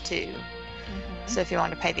those too. Mhm. So if you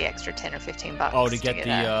want to pay the extra $10 or $15 Oh, to get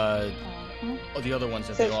that. the other ones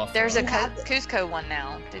that So they offer. There's a You have- Cusco one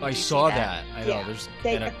now. Did I you see saw that. I know. Yeah. There's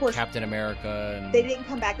They- and a of course- Captain America and They didn't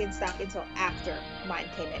come back in stock until after mine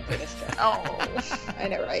came in for this trip. Oh, I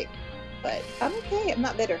know, right? But I'm okay. I'm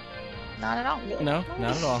not bitter. not at all. no,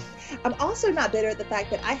 not at all. I'm also not bitter at the fact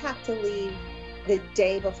that I have to leave the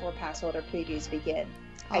day before pass holder previews begin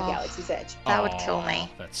at Oh. Galaxy's Edge. That would kill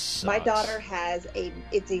me. That sucks. My daughter has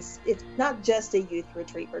it's not just a youth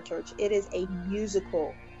retreat for church. It is a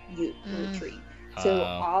musical youth Mm. retreat. So Oh.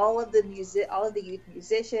 all of the youth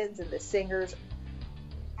musicians and the singers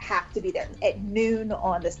have to be there at noon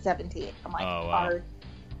on the 17th. I'm like, Oh, wow. are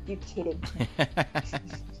you kidding me?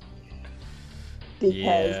 Because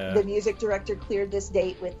Yeah. the music director cleared this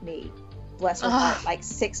date with me, bless her heart, like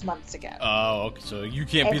 6 months ago. Oh, okay. So you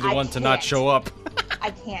can't be And the I one to not can't. show up.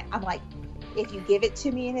 I can't. I'm like, if you give it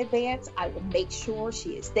to me in advance, I will make sure she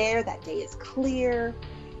is there. That day is clear.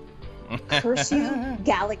 Curse you,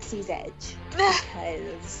 Galaxy's Edge.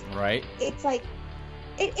 Because Right? it's like,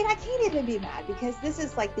 and I can't even be mad because this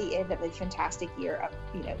is like the end of a fantastic year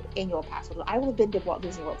of, annual pass holders. I will have been to Walt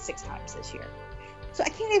Disney World 6 times this year. So I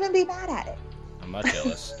can't even be mad at it. I'm not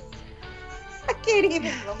jealous. I can't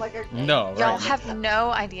even. I'm like, okay. No, Y'all right. have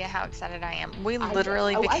no idea how excited I am. We I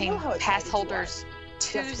literally know. Oh, I became know how pass excited you holders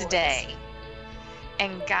Just for Tuesday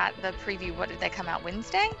and got the preview. What did they come out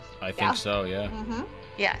Wednesday? I think Yeah. so, yeah. Mm-hmm.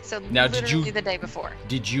 Yeah, so Now, did literally you- the day before.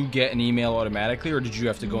 Did you get an email automatically, or did you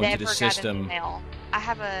have to go Never into the got system? an email. I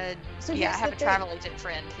have a So I here's have the a thing. travel agent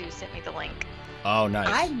friend who sent me the link. Oh, nice.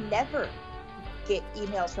 I never get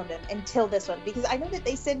emails from them until this one because I know that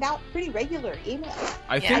they send out pretty regular emails.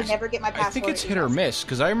 I Yeah. I think never get my I password. think it's hit or emails. miss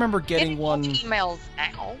because I remember getting one. emails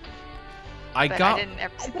now. I But got I didn't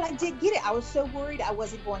ever. But I did get it. I was so worried I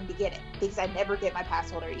wasn't going to get it because I never get my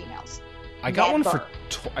pass holder emails. I got one for. Never.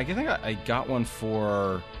 I think I got one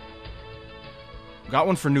for. Got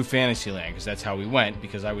one for New Fantasyland because that's how we went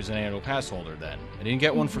because I was an annual pass holder then. I didn't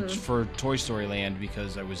get one Mhm. for Toy Story Land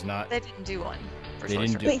because I was not. They didn't do one. For They Toy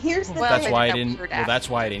didn't Story. do- But here's the Well, That's thing. why I that didn't. weird Well, that's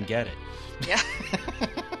why I didn't get it. Yeah.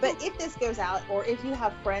 But if this goes out, or if you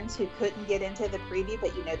have friends who couldn't get into the preview,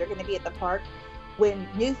 but you know they're going to be at the park, when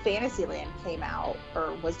New Fantasyland came out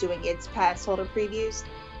or was doing its pass holder previews,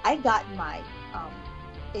 I got my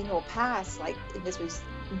annual pass, and this was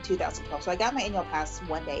in 2012. So I got my annual pass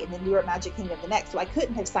one day, and then we were at Magic Kingdom the next. So I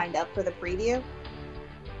couldn't have signed up for the preview.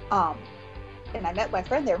 And I met my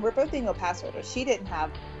friend there, and we're both annual pass holders. She didn't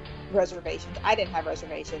have reservations. I didn't have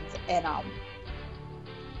reservations, and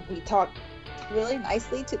we talked really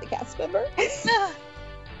nicely to the cast member,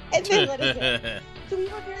 and they let us in. So we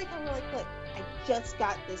were very kind of like, look, I just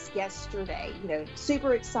got this yesterday,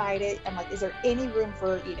 super excited. I'm like, is there any room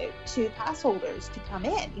for, 2 pass holders to come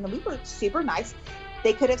in? We were super nice.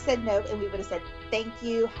 They could have said no, and we would have said, thank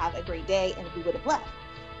you, have a great day, and we would have left.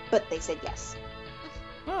 But they said yes.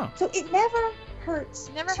 Oh, So it never hurts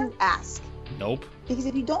Never to hurts. ask. nope. Because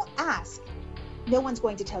if you don't ask, no one's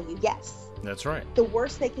going to tell you yes. That's right. The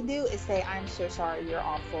worst they can do is say, I'm so sorry, you're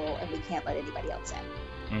awful, and we can't let anybody else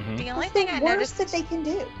in. Hmm. The only That's thing the I worst noticed that they can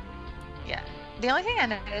do. Yeah. The only thing I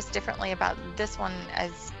noticed differently about this one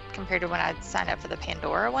as compared to when I signed up for the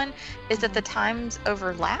Pandora one is that the times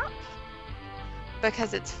overlap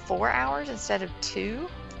because it's 4 hours instead of 2.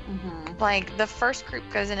 Mm-hmm. Like the first group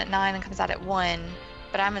goes in at 9 and comes out at 1,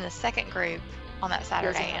 but I'm in the second group on that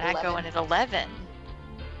Saturday in at and I go 11. in at 11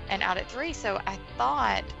 and out at 3. So I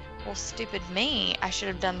thought, well, stupid me, I should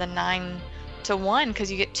have done the 9 to 1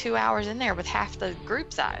 because you get 2 hours in there with half the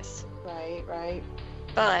group size. Right.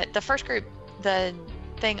 But the first group, the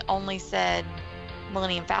thing only said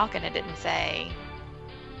Millennium Falcon. It didn't say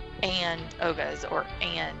and Oga's or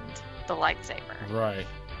and the lightsaber. Right.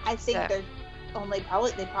 I think So- they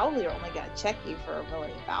probably are only going to check you for a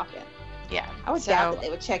Millennium Falcon. Yeah. I would so, doubt that they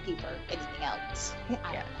would check you for anything else. I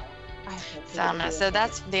don't Yeah. know. I have no clue So, I don't what know. to So do.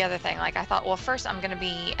 that's the other thing. Like I thought, well, first I'm going to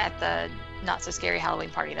be at the Not So Scary Halloween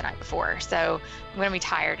party the night before. So I'm going to be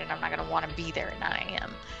tired and I'm not going to want to be there at 9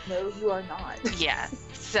 a.m. No, you are not. Yeah.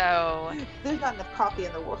 So, There's not enough coffee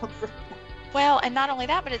in the world for that. well, and not only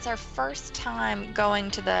that, but it's our first time going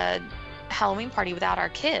to the Halloween party without our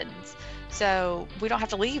kids. So we don't have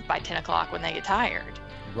to leave by 10 o'clock when they get tired.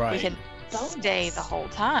 Right. We can Bonus. stay the whole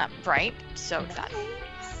time, right? So excited.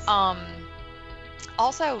 Nice.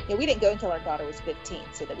 Also, Yeah, we didn't go until our daughter was 15,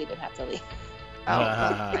 so that we didn't have to leave.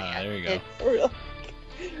 There you go. it- For real.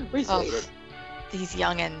 We Oh. waited. these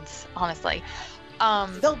youngins, honestly.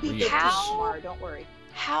 They'll be 15 How- tomorrow. Don't worry.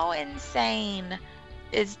 How insane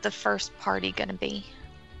is the first party going to be?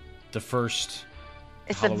 The first,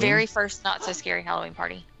 It's Halloween? the very first Not So Scary Halloween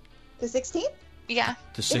party. The 16th? Yeah.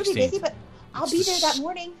 the It'll be busy, 16th. but I'll It's be the there that s-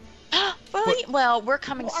 morning. Well, we're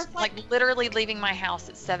coming, Well, our flight- like, literally leaving my house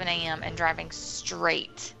at 7 a.m. and driving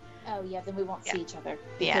straight. Oh yeah, then we won't Yeah. see each other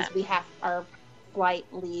Yeah. because we have our flight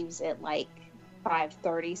leaves at like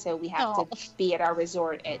 5:30, so we have Oh. to be at our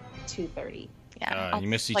resort at 2:30. Yeah. You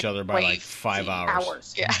missed each like, other by like crazy 5 hours.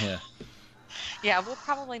 Hours. Yeah. Yeah. Yeah, we'll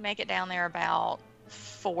probably make it down there about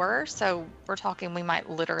 4. So we're talking we might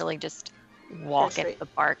literally just walk straight. at the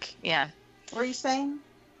park. Yeah. What are you saying?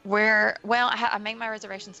 I make my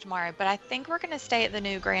reservations tomorrow, but I think we're going to stay at the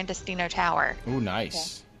new Grand Destino Tower. Ooh,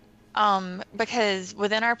 nice. Because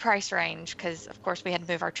within our price range, because of course we had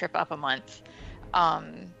to move our trip up a month,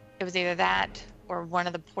 it was either that or one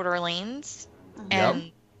of the Port Orleans,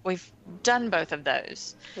 and we've done both of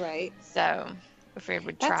those. Right. So if we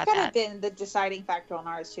would try That's kind that. of been the deciding factor on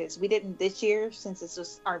ours too. Is we didn't this year, since this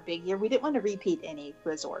was our big year, we didn't want to repeat any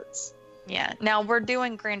resorts. Yeah. Now we're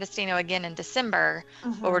doing Grand Destino again in December,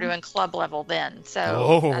 but we're doing club level then. So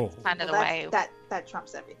Oh. that's kind of the way. That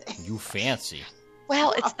trumps everything. You fancy.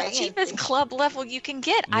 Well, it's Oh, the fancy. cheapest club level you can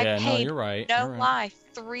get. I Yeah, no, paid, you're right. no you're right. lie,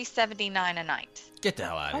 $379 a night. Get the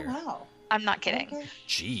hell out Oh of here. wow. I'm not kidding. Okay.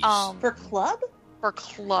 Jeez. Um, For club? for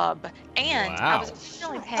club. And I was Wow.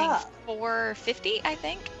 originally Shut paying up. $450, I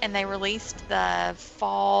think, and they released the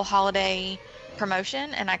fall holiday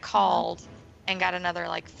promotion, and I called and got another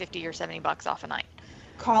like 50 or 70 bucks off a night.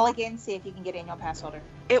 Call again, see if you can get annual pass holder.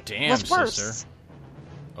 It Damn, was worse. sister.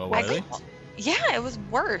 Oh, I really? think- Yeah, it was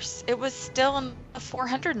worse. It was still in the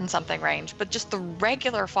 400 and something range, but just the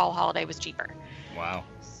regular fall holiday was cheaper. Wow.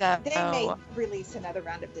 So They may release another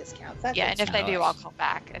round of discounts. That's yeah, and if they do, I'll Nice. call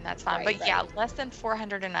back, and that's fine. Right, But yeah, right. less than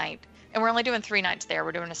 400 a night, and we're only doing 3 nights there.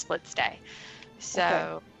 We're doing a split stay.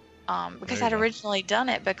 So, because There I'd you go. originally done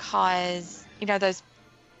it because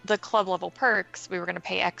the club level perks, we were going to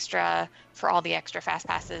pay extra for all the extra fast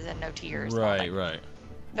passes and no tiers. and all Right, that. right.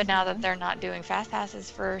 But now that they're not doing fast passes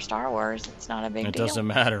for Star Wars, it's not a big It deal. doesn't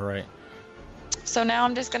matter, right? So now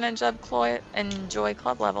I'm just going to enjoy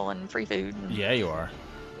club level and free food and Yeah, you are.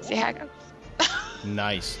 see how it goes.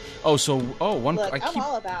 Nice. Oh, one. Look, I I'm keep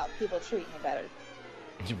all about people treating me better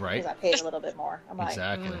right. because I paid a little bit more. I'm like,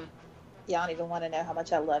 Exactly. y'all don't even want to know how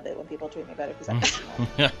much I love it when people treat me better because I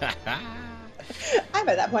paid more. I'm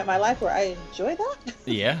at that point in my life where I enjoy that.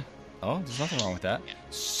 Yeah. Oh, there's nothing wrong with that.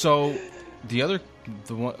 So, the other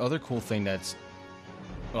cool thing that's,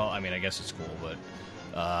 well, I mean, I guess it's cool, but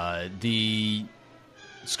the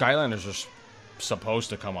Skylanders are supposed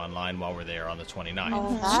to come online while we're there on the 29th.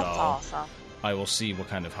 Oh, that's so awesome. I will see what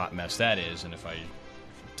kind of hot mess that is, and if I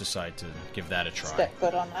decide to give that a try. Step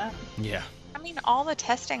foot on that. Yeah. I mean, all the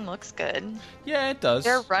testing looks good. Yeah, it does.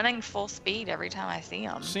 They're running full speed every time I see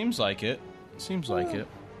them. Seems like it. Seems like it.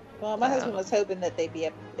 Well, my husband was hoping that they'd be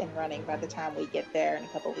up and running by the time we get there in a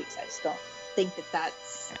couple of weeks. I just don't think that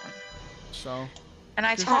that's. So, And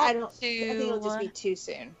I I talked don't. I think it'll just be too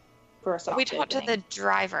soon for a soft we talked to the opening.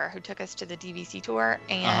 driver who took us to the DVC tour,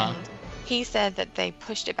 and Uh-huh. he said that they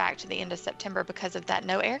pushed it back to the end of September because of that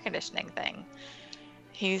no air conditioning thing.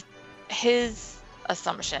 His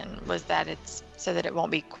assumption was that it's so that it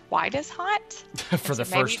won't be quite as hot for the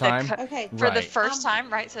So maybe first time. Okay. for the Right. first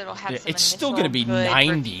time, right? So it'll have Yeah, some. it's still going to be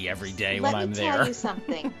 90 every day when Let I'm me there. tell you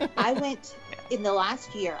something. I went in the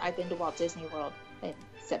last year. I've been to Walt Disney World in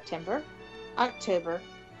September, October,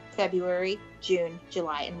 February, June,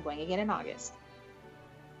 July, and I'm going again in August.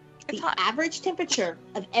 It's The hot. average temperature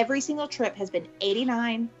of every single trip has been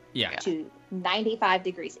 89 Yeah. to 95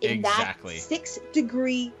 degrees in Exactly. that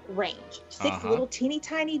 6-degree range. 6 Uh-huh. little teeny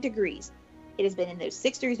tiny degrees. It has been in those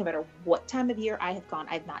 6 degrees no matter what time of year I have gone.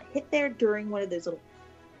 I've not hit there during one of those little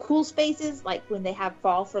cool spaces like when they have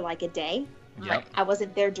fall for like a day. Yep. I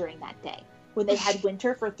wasn't there during that day. When they had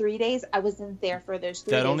winter for 3 days, I wasn't there for those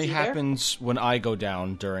 3 days. That only either. happens when I go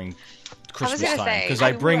down during Christmas I was time gonna say because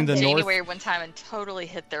I bring went the in North. January one time and totally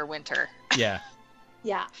hit their winter. Yeah,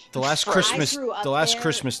 Yeah. the last I Christmas, grew up the last there,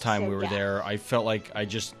 Christmas time so we were yeah. there, I felt like I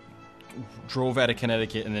just drove out of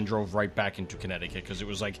Connecticut and then drove right back into Connecticut because it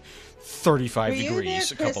was like 35 Were you degrees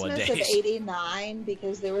there a couple of Christmas days. of 89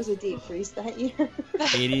 because there was a deep freeze that year?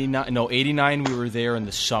 89. We were there in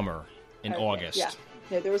the summer in Okay, August. Yeah.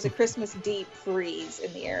 No, there was a Christmas deep freeze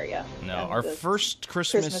in the area. No, of our the first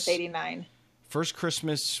Christmas 89. First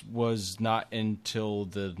Christmas was not until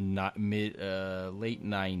the late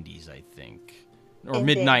 90s, I think, or And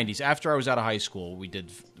mid then- 90s. After I was out of high school, we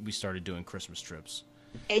started doing Christmas trips.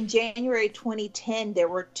 In January 2010, there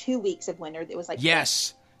were 2 weeks of winter. It was like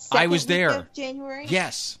Yes, the I was second week there. of January.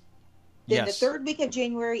 Yes, Then yes. the third week of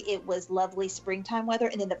January, it was lovely springtime weather,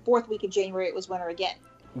 and then the fourth week of January, it was winter again.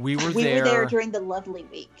 we were We there. were there during the lovely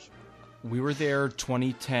week. We were there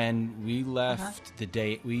 2010. We left Uh-huh.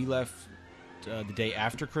 the day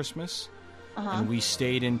after Christmas, Uh-huh. and we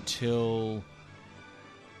stayed until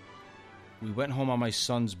we went home on my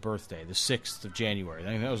son's birthday, the 6th of January. I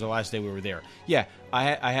think that was the last day we were there. Yeah,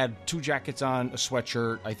 I had 2 jackets on, a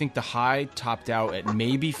sweatshirt. I think the high topped out at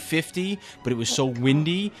maybe 50, but it was so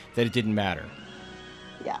windy that it didn't matter.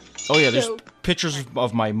 Yeah. Oh yeah, there's So- pictures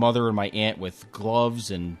of my mother and my aunt with gloves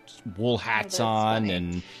and wool hats that's on, funny.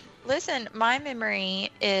 and Listen, my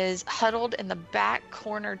memory is huddled in the back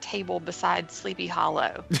corner table beside Sleepy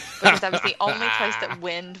Hollow because that was the only place that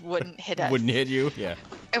wind wouldn't hit us. wouldn't hit you. Yeah,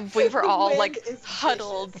 And we were all Wind like is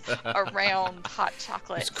huddled around hot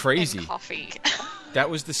chocolate It's crazy. and coffee.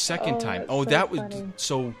 that was the second Oh, time. that's Oh, so that was funny.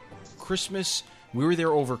 so Christmas. We were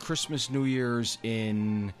there over Christmas, New Year's it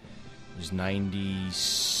was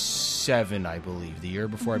 97, I believe, the year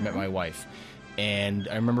before I met my wife. And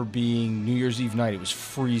I remember being New Year's Eve night. It was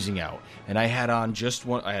freezing out, and I had on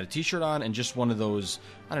I had a T-shirt on and just one of those.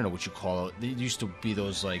 I don't know what you call it. They used to be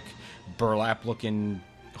those like burlap-looking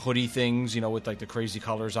hoodie things, with like the crazy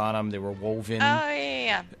colors on them. They were woven. Oh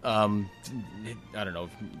yeah. I don't know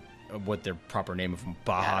what their proper name of them,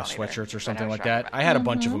 Baja I don't either, sweatshirts or but I something know like what you're that. talking I had a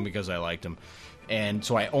bunch of them because I liked them, And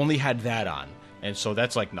so I only had that on. And so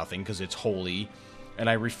that's like nothing because it's holy. And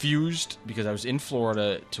I refused because I was in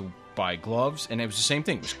Florida to buy gloves. And it was the same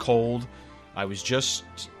thing. It was cold. I was just...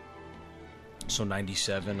 So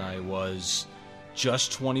 97, I was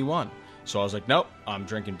just 21. So I was like, nope, I'm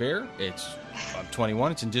drinking beer. I'm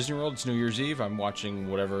 21. It's in Disney World. It's New Year's Eve. I'm watching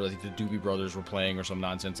whatever like the Doobie Brothers were playing or some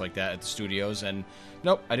nonsense like that at the studios. And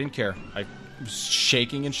nope, I didn't care. I was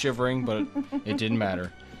shaking and shivering, but it didn't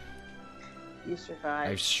matter. You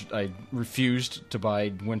survived. I refused to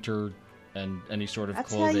buy winter and any sort of I'll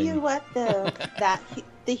clothing. tell you what, though,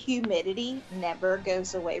 the humidity never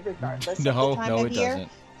goes away regardless of the time of year.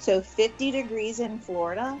 Doesn't. So 50 degrees in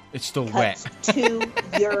Florida, It's still cuts wet. to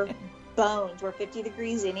your bones. Where 50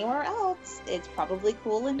 degrees anywhere else, it's probably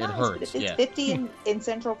cool and It nice. hurts, But if it's yeah. 50 in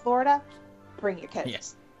Central Florida, bring your coats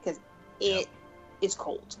Yes. because it is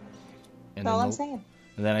cold. And That's all then I'm saying.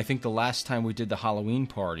 And then I think the last time we did the Halloween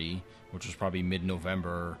party, which was probably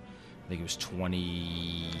mid-November, I think it was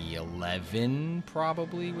 2011,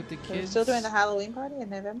 probably, with the So we're kids. still doing the Halloween party in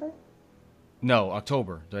November? No,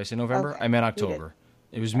 October. Did I say November? Okay, I meant you did. October.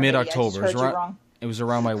 It was Maybe I just mid-October. heard you wrong. It was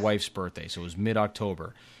around my wife's birthday, so it was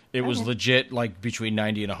mid-October. It was Okay. legit like between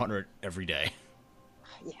 90 and 100 every day.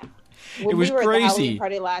 Yeah. When was we were at the crazy. Halloween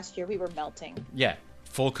party last year, we were melting. Yeah,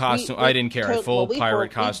 full costume. we- I didn't care. I had full well, we pirate were-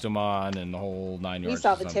 costume on and the whole 9 yards. We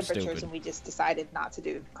saw the because I'm temperatures stupid. and we just decided not to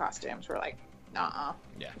do costumes. We're like, uh-uh.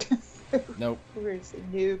 Yeah. Nope. We were just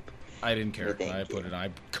nope. I didn't care. No, thank I put you. it. I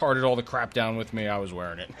carted all the crap down with me. I was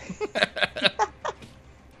wearing it.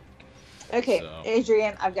 Okay, So-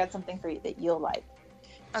 Adrienne, I've got something for you that you'll like.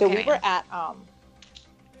 So we Okay. were at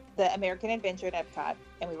the American Adventure at Epcot,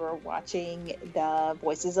 and we were watching the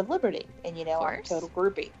Voices of Liberty. And you know, I'm a course. total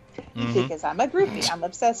groupie Mhm. because I'm a groupie. I'm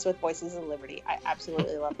obsessed with Voices of Liberty. I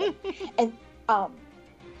absolutely love them. And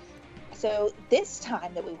so this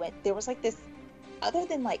time that we went, there was like this, other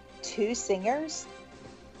than like two singers,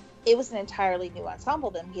 it was an entirely new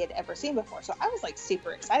ensemble than we had ever seen before. So I was like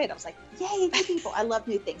super excited. I was like, yay, new people. I love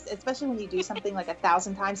new things, especially when you do something like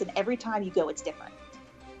 1,000 times and every time you go, it's different.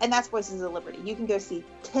 And that's Voices of Liberty. You can go see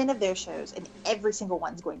 10 of their shows and every single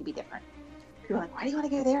one's going to be different. People are like, why do you want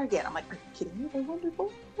to go there again? I'm like, are you kidding me? They're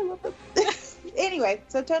wonderful. I love them. Anyway,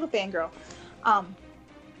 so total fangirl.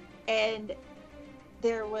 And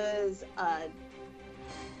there was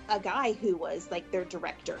a guy who was like their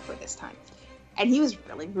director for this time. And he was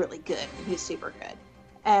really, really good. He was super good.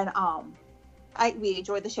 And we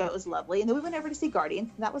enjoyed the show. It was lovely. And then we went over to see Guardians,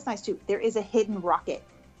 and that was nice too. There is a hidden rocket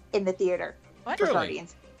in the theater What? for Really?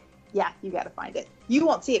 Guardians. Yeah, you got to find it. You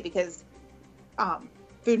won't see it because Food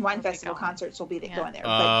and Wine Won't be Festival going. concerts will be Yeah. going there. Oh.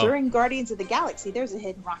 But during Guardians of the Galaxy, there's a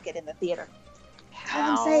hidden rocket in the theater. That's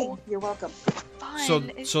all I'm saying. You're welcome. Fun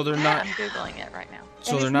is So they're that? not- I'm googling it right now.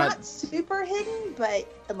 So And they're it's not. super hidden, but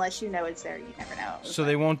unless you know it's there, you never know. So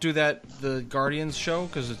they won't do that the Guardians show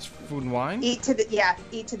because it's Food and Wine. Eat to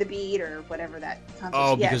the beat or whatever that concert.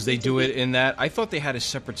 Oh, yeah, because they Eat to do the it Beat. in that. I thought they had a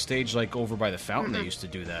separate stage like over by the fountain. They Mm-mm. used to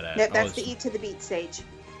do that at. No, I that's was- the Eat to the Beat stage.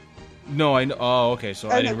 No, I know. Oh, okay. So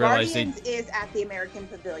I didn't realize they. Guardians is at the American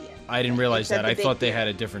Pavilion. I didn't realize It's at that. the I big thought they theater. had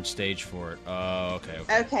a different stage for it. Oh, okay.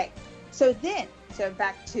 Okay. Okay, so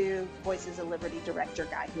back to Voices of Liberty director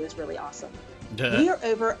guy who is really awesome. Duh. We are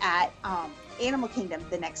over at Animal Kingdom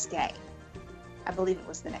the next day. I believe it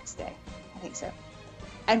was the next day. I think so.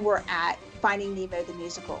 And we're at Finding Nemo the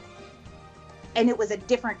musical. And it was a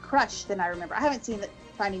different Crush than I remember. I haven't seen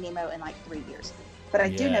Finding Nemo in like 3 years. But I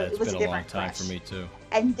do know it's it was been a a long different time Crush. for me too.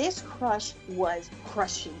 And this Crush was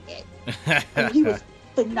crushing it. And he was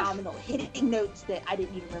phenomenal, hitting notes that I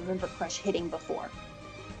didn't even remember Crush hitting before.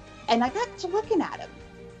 And I got to looking at him.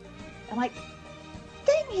 I'm like,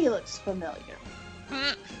 dang, he looks familiar.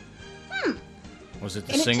 Was it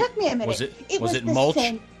the And it sing? took me a minute. Was it the Mulch?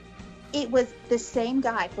 Same, it was the same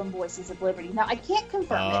guy from Voices of Liberty. Now, I can't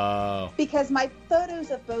confirm it Oh, because my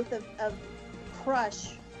photos of both of Crush,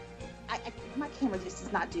 my camera just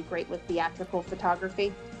does not do great with theatrical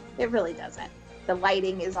photography. It really doesn't. The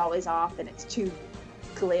lighting is always off and it's too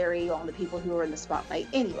glary on the people who are in the spotlight.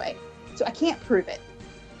 Anyway, so I can't prove it.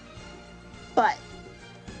 But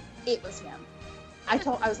it was him. I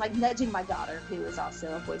was like nudging my daughter, who is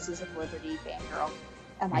also a Voices of Liberty fangirl.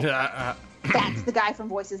 I'm like, that's the guy from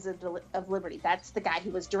Voices of Liberty. That's the guy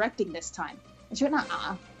who was directing this time. And she went,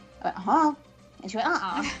 uh-uh. I went, uh-huh. And she went,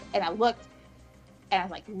 uh-uh. And I looked, and I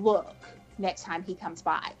was like, look, next time he comes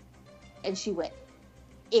by. And she went,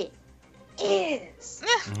 it is.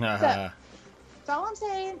 So all I'm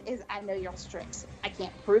saying is I know y'all's tricks. I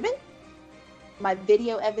can't prove it. My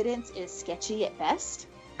video evidence is sketchy at best,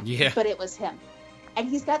 yeah. but it was him. And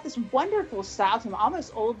he's got this wonderful style to him,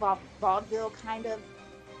 almost old vaudeville kind of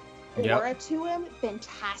Yep. aura to him,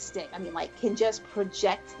 fantastic. I mean, like, can just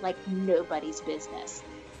project like nobody's business.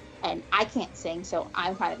 And I can't sing, so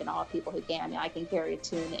I'm kind of in awe of people who can. I mean, I can carry a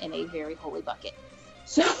tune in a very holy bucket.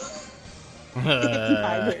 So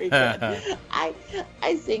not very good.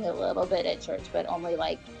 I sing a little bit at church, but only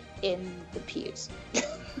like in the pews.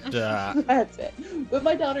 That's it. But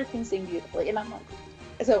my daughter can sing beautifully, and I'm like,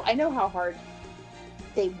 so I know how hard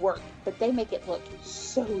they work, but they make it look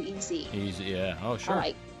so easy. Easy, yeah. Oh, sure.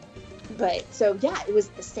 Like, but so yeah, it was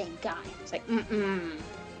the same guy. It's like,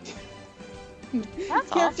 That's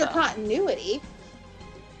character awesome. continuity.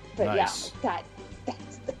 But Nice. yeah,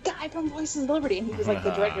 that's the guy from Voices of Liberty, and he was like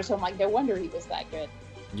the director. So I'm like, no wonder he was that good.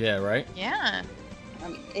 Yeah, right? Yeah. I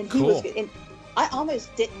mean, and Cool. he was good. And I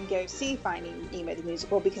almost didn't go see Finding Nemo the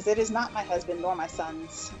musical because it is not my husband nor my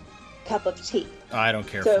son's cup of tea. I don't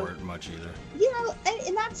care So- for it much either. You know,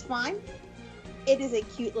 and that's fine. It is a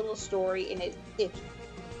cute little story, and if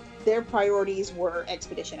their priorities were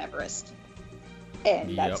Expedition Everest,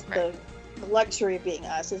 and that's Yep. the luxury of being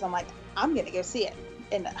us, is I'm like, I'm gonna go see it.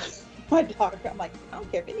 And my daughter, I'm like, I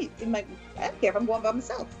don't care I don't care if I'm going by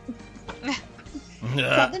myself.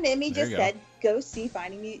 Something in me There just you go. said, go see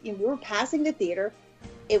Finding Nemo. We were passing the theater.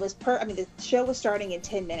 It was the show was starting in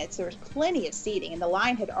 10 minutes. There was plenty of seating, and the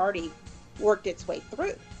line had already worked its way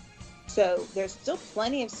through. So there's still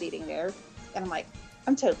plenty of seating there. And I'm like,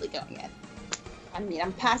 I'm totally going in. I mean,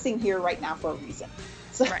 I'm passing here right now for a reason.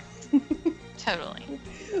 So Right. Totally.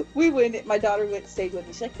 we went, my daughter stayed with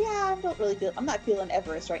me. She's like, yeah, I'm not feeling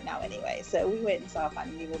Everest right now anyway. So we went and saw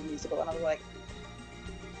Finding Nemo the musical, and I was like,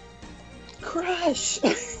 crush.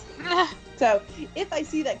 So if I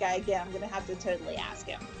see that guy again, I'm going to have to totally ask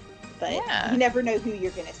him. But Yeah. you never know who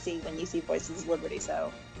you're going to see when you see Voices of Liberty.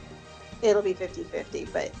 So it'll be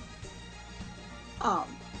 50-50. But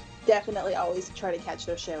definitely always try to catch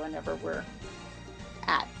their show whenever we're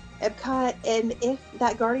at Epcot. And if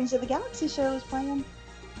that Guardians of the Galaxy show is playing,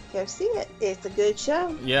 go see it. It's a good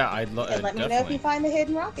show. Yeah, I'd love And let me know if definitely. you find the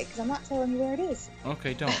hidden rocket, because I'm not telling you where it is.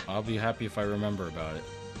 Okay, don't. I'll be happy if I remember about it.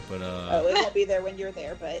 But, Oh, it won't be there when you're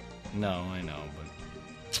there, but no, I know,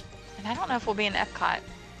 but... And I don't know if we'll be in Epcot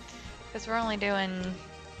because we're only doing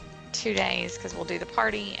 2 days because we'll do the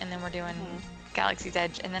party and then we're doing Galaxy's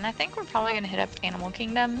Edge. And then I think we're probably going to hit up Animal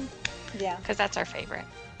Kingdom yeah. because that's our favorite.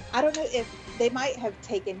 I don't know if they might have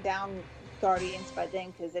taken down Guardians by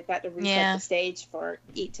then, because they've got to reset Yeah. the stage for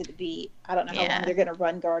Eat to the Beat. I don't know how Yeah. long they're going to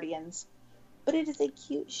run Guardians, but it is a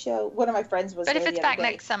cute show. One of my friends was But there if it's the other back day.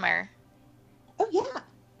 next summer, Oh yeah.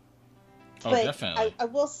 Oh, But definitely. I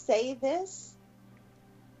will say this: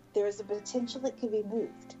 there is a potential it could be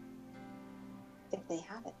moved if they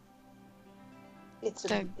have it.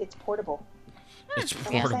 It's portable. It's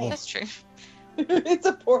yeah, portable. that's true. It's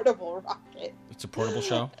a portable rocket. It's a portable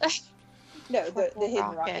show? No, the Portable hidden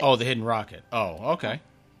rocket. rocket. Oh, the Hidden Rocket. Oh, okay.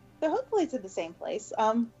 So hopefully it's in the same place.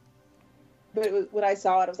 But when I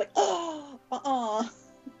saw it, I was like, oh,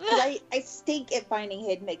 I stink at finding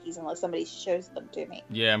hidden Mickeys unless somebody shows them to me.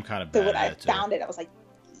 Yeah, I'm kind of So bad when I at it, too. found it, I was like,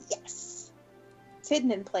 yes. It's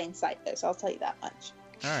hidden in plain sight, though, so I'll tell you that much.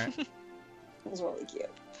 All right. It was really cute.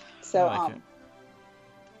 So, I like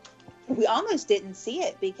we almost didn't see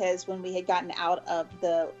it because when we had gotten out of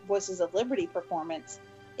the Voices of Liberty performance,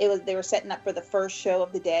 they were setting up for the first show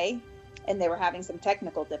of the day, and they were having some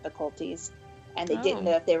technical difficulties, and they didn't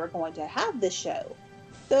know if they were going to have the show.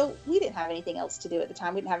 So we didn't have anything else to do at the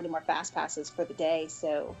time. We didn't have any more fast passes for the day,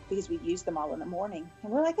 so because we used them all in the morning,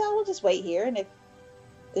 and we're like, oh, we'll just wait here, and if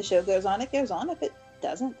the show goes on, it goes on. If it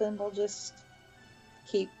doesn't, then we'll just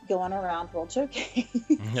keep going around World Showcase.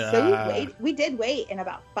 So we did wait, and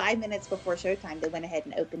about 5 minutes before showtime, they went ahead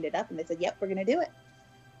and opened it up, and they said, yep, we're going to do it.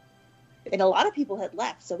 And a lot of people had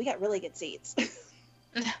left, so we got really good seats.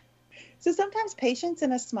 So sometimes patience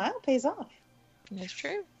and a smile pays off. That's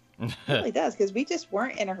true. It really does, because we just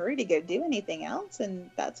weren't in a hurry to go do anything else, and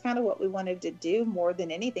that's kind of what we wanted to do more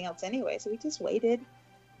than anything else anyway, so we just waited.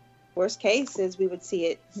 Worst case is we would see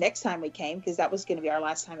it next time we came, because that was going to be our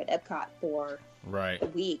last time at Epcot for Right. a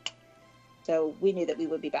week. So we knew that we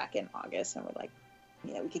would be back in August, and we're like,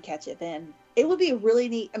 we could catch it then. It would be really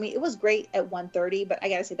neat. I mean, it was great at 1:30, but I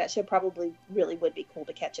gotta say that show probably really would be cool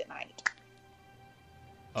to catch at night.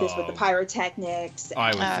 Just with the pyrotechnics. I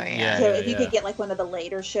would, yeah. yeah. So yeah, if you yeah. could get like one of the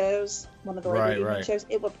later shows, one of the later evening right. shows,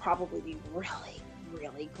 it would probably be really,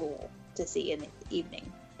 really cool to see in the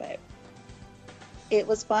evening. But it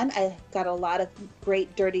was fun. I got a lot of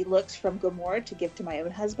great dirty looks from Gamora to give to my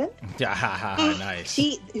own husband. Nice.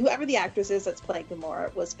 Whoever the actress is that's playing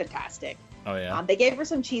Gamora was fantastic. Oh, yeah? They gave her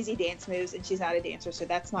some cheesy dance moves, and she's not a dancer, so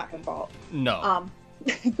that's not her fault. No.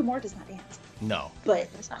 Gamora does not dance. No.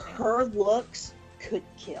 But Does not dance. her looks could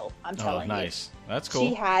kill. I'm Oh, telling you. nice. That's She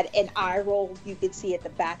cool. had an eye roll you could see at the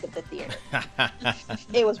back of the theater.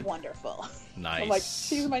 It was wonderful. Nice. I'm like,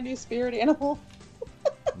 she's my new spirit animal.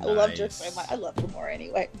 I loved her so much. I love her more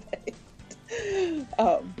anyway.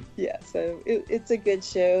 Yeah, so it's a good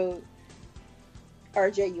show.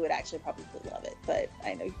 RJ, you would actually probably love it, but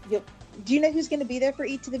I know you'll. Do you know who's going to be there for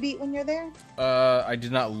Eat to the Beat when you're there? I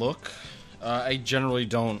did not look. I generally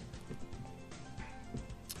don't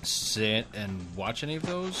sit and watch any of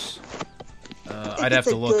those. I'd have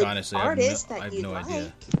to look, honestly. I have no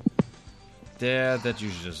idea. Yeah, that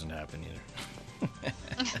usually doesn't happen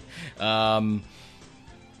either.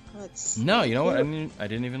 No, you know what? I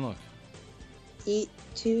didn't even look. Eat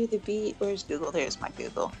to the Beat. Where's Google? There's my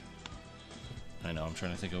Google. I know. I'm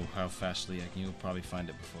trying to think of how fastly I can. You'll probably find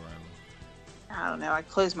it before I will. I don't know. I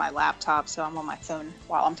closed my laptop, so I'm on my phone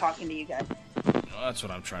while I'm talking to you guys. Well, that's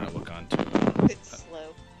what I'm trying to look on too. It's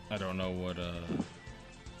slow. I don't know what. There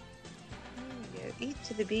we go. Eat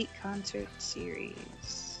to the Beat concert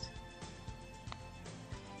series.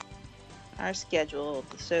 Our schedule.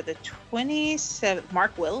 So the 27th.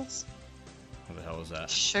 Mark Wills What the hell is that?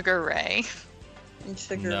 Sugar Ray. and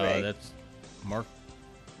Sugar No, Ray. that's Mark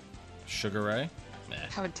Sugar Ray. Nah.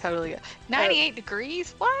 I would totally go. 98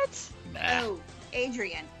 degrees? What? Nah. Oh,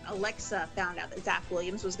 Adrian, Alexa found out that Zach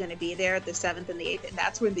Williams was going to be there the 7th and the 8th, and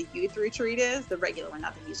that's when the youth retreat is, the regular one,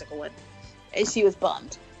 not the musical one. And she was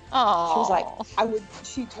bummed. Oh. She was like,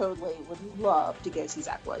 she totally would love to go see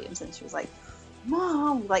Zach Williams. And she was like,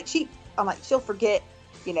 Mom, I'm like, she'll forget,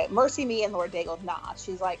 Mercy Me and Lauren Daigle. Nah,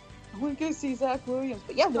 she's like, I want to go see Zach Williams.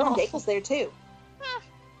 But yeah, Lauren Daigle's there too.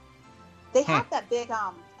 They have that big,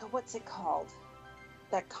 what's it called?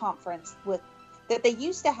 That conference that they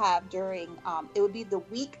used to have during, it would be the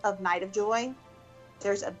week of Night of Joy.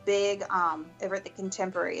 There's a big, over at the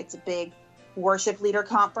Contemporary, it's a big worship leader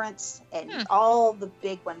conference, and all the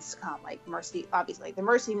big ones come, like Mercy, obviously, like the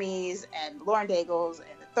Mercy Me's and Lauren Daigle's and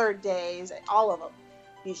the Third Days, and all of them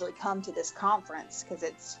usually come to this conference because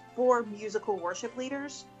it's for musical worship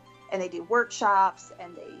leaders, and they do workshops,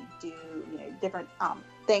 and they do, different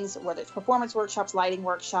things, whether it's performance workshops, lighting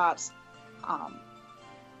workshops,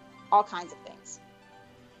 all kinds of things.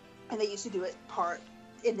 And they used to do it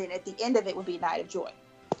and then at the end of it would be Night of Joy,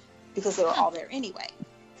 because they were all there anyway.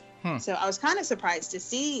 So I was kind of surprised to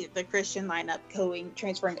see the Christian lineup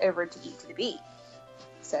transferring over to Eat to the Beat.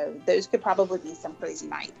 So those could probably be some crazy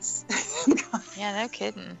nights. Yeah, no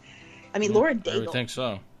kidding. I mean, Lauren I would Daigle. think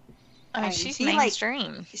so. I mean, she's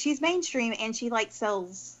mainstream. She's mainstream, and she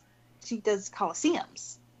she does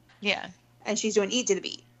coliseums. Yeah. And she's doing Eat to the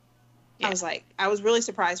Beat. Yeah. I was really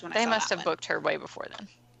surprised when I saw They must that have one. booked her way before then.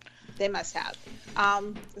 They must have.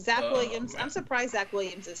 Zach Williams. I'm surprised Zach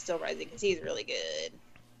Williams is still rising because he's really good.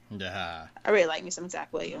 Yeah. I really like me some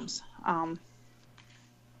Zach Williams. Who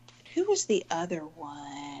was the other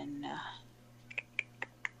one?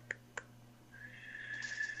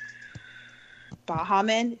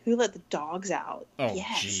 Bahaman, Who Let the Dogs Out. Oh,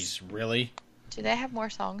 yes. jeez, really? Do they have more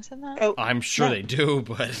songs than that? Oh, I'm sure no. they do,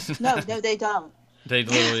 but No, they don't. they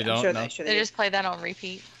literally I'm don't. sure no? They just play that on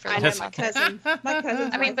repeat. For I the know whole my podcast.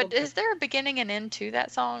 cousin. I mean, but is there a beginning and end to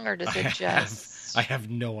that song, or does it just? I have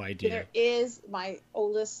no idea. There is. My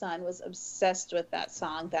oldest son was obsessed with that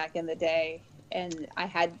song back in the day, and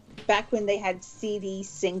back when they had CD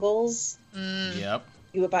singles. Yep.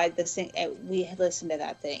 You would buy we had listened to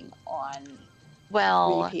that thing on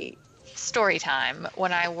Well, repeat. story time.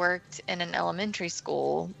 When I worked in an elementary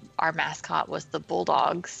school, our mascot was the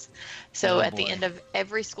Bulldogs. So Oh, at the boy. end of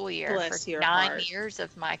every school year, Bless for your 9 heart. years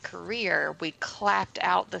of my career, we clapped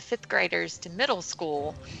out the 5th graders to middle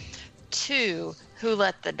school to Who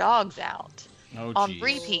Let the Dogs Out Oh, on jeez.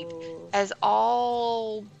 repeat, as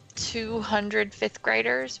all 200 5th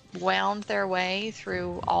graders wound their way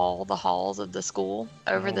through all the halls of the school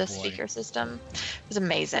over Oh, the boy. speaker system. It was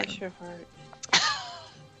amazing. Bless your heart.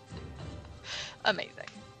 Amazing.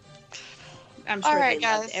 I'm sure All right, they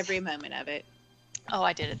loved guys. every moment of it. Oh,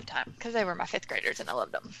 I did at the time because they were my 5th graders and I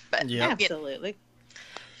loved them. But Yep. Absolutely.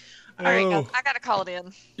 all right, guys, Oh. I gotta call it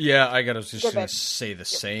in. Yeah, I gotta just Go gonna back. say the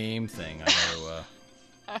same thing. I gotta.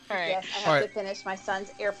 All right. Yes, I have All right. to finish my son's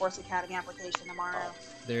Air Force Academy application tomorrow.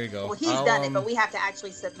 There you go. Well, he's done it, but we have to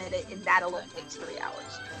actually submit it, and that alone takes 3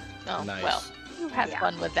 hours. Oh, Nice. well, you have Yeah.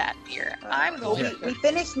 fun with that here. I'm Well, going. we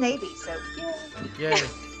finished Navy, so yeah. Yeah,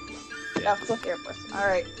 That's what Air Force. All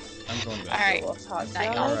right. I'm going All back. right. We'll talk to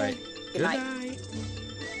Night. you All later. right. Good night.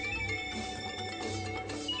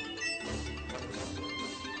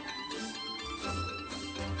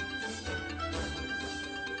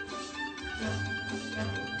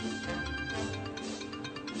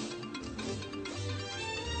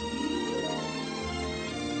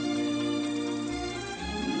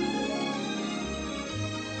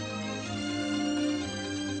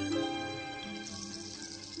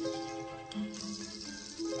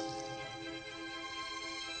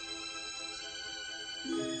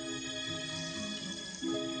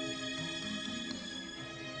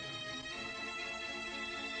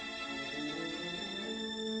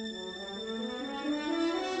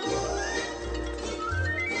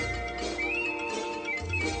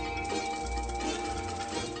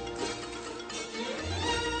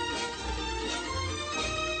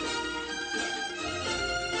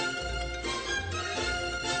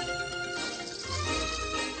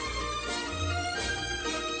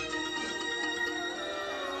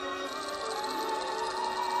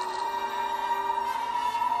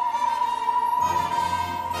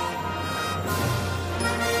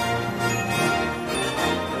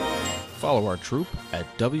 follow our troupe at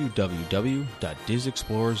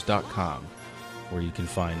www.dizexplorers.com, where you can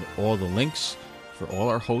find all the links for all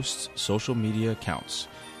our hosts' social media accounts.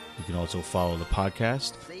 You can also follow the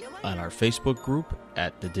podcast on our Facebook group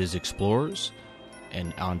at The Diz Explorers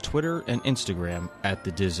and on Twitter and Instagram at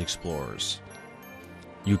The Diz Explorers.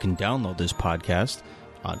 You can download this podcast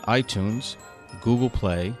on iTunes, Google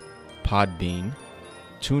Play, Podbean,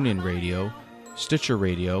 TuneIn Radio, Stitcher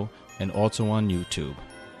Radio, and also on YouTube.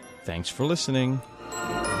 Thanks for listening.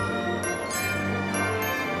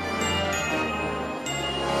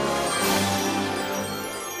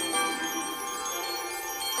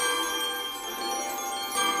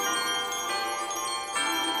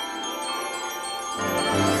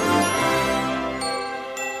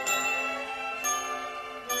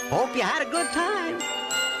 Hope you had a good time.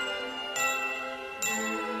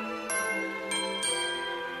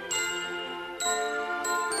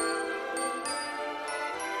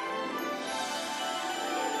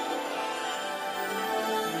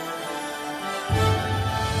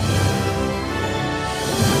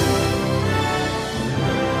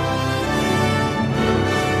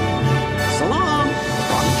 So long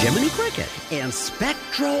from Jiminy Cricket and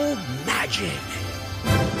Spectro Magic.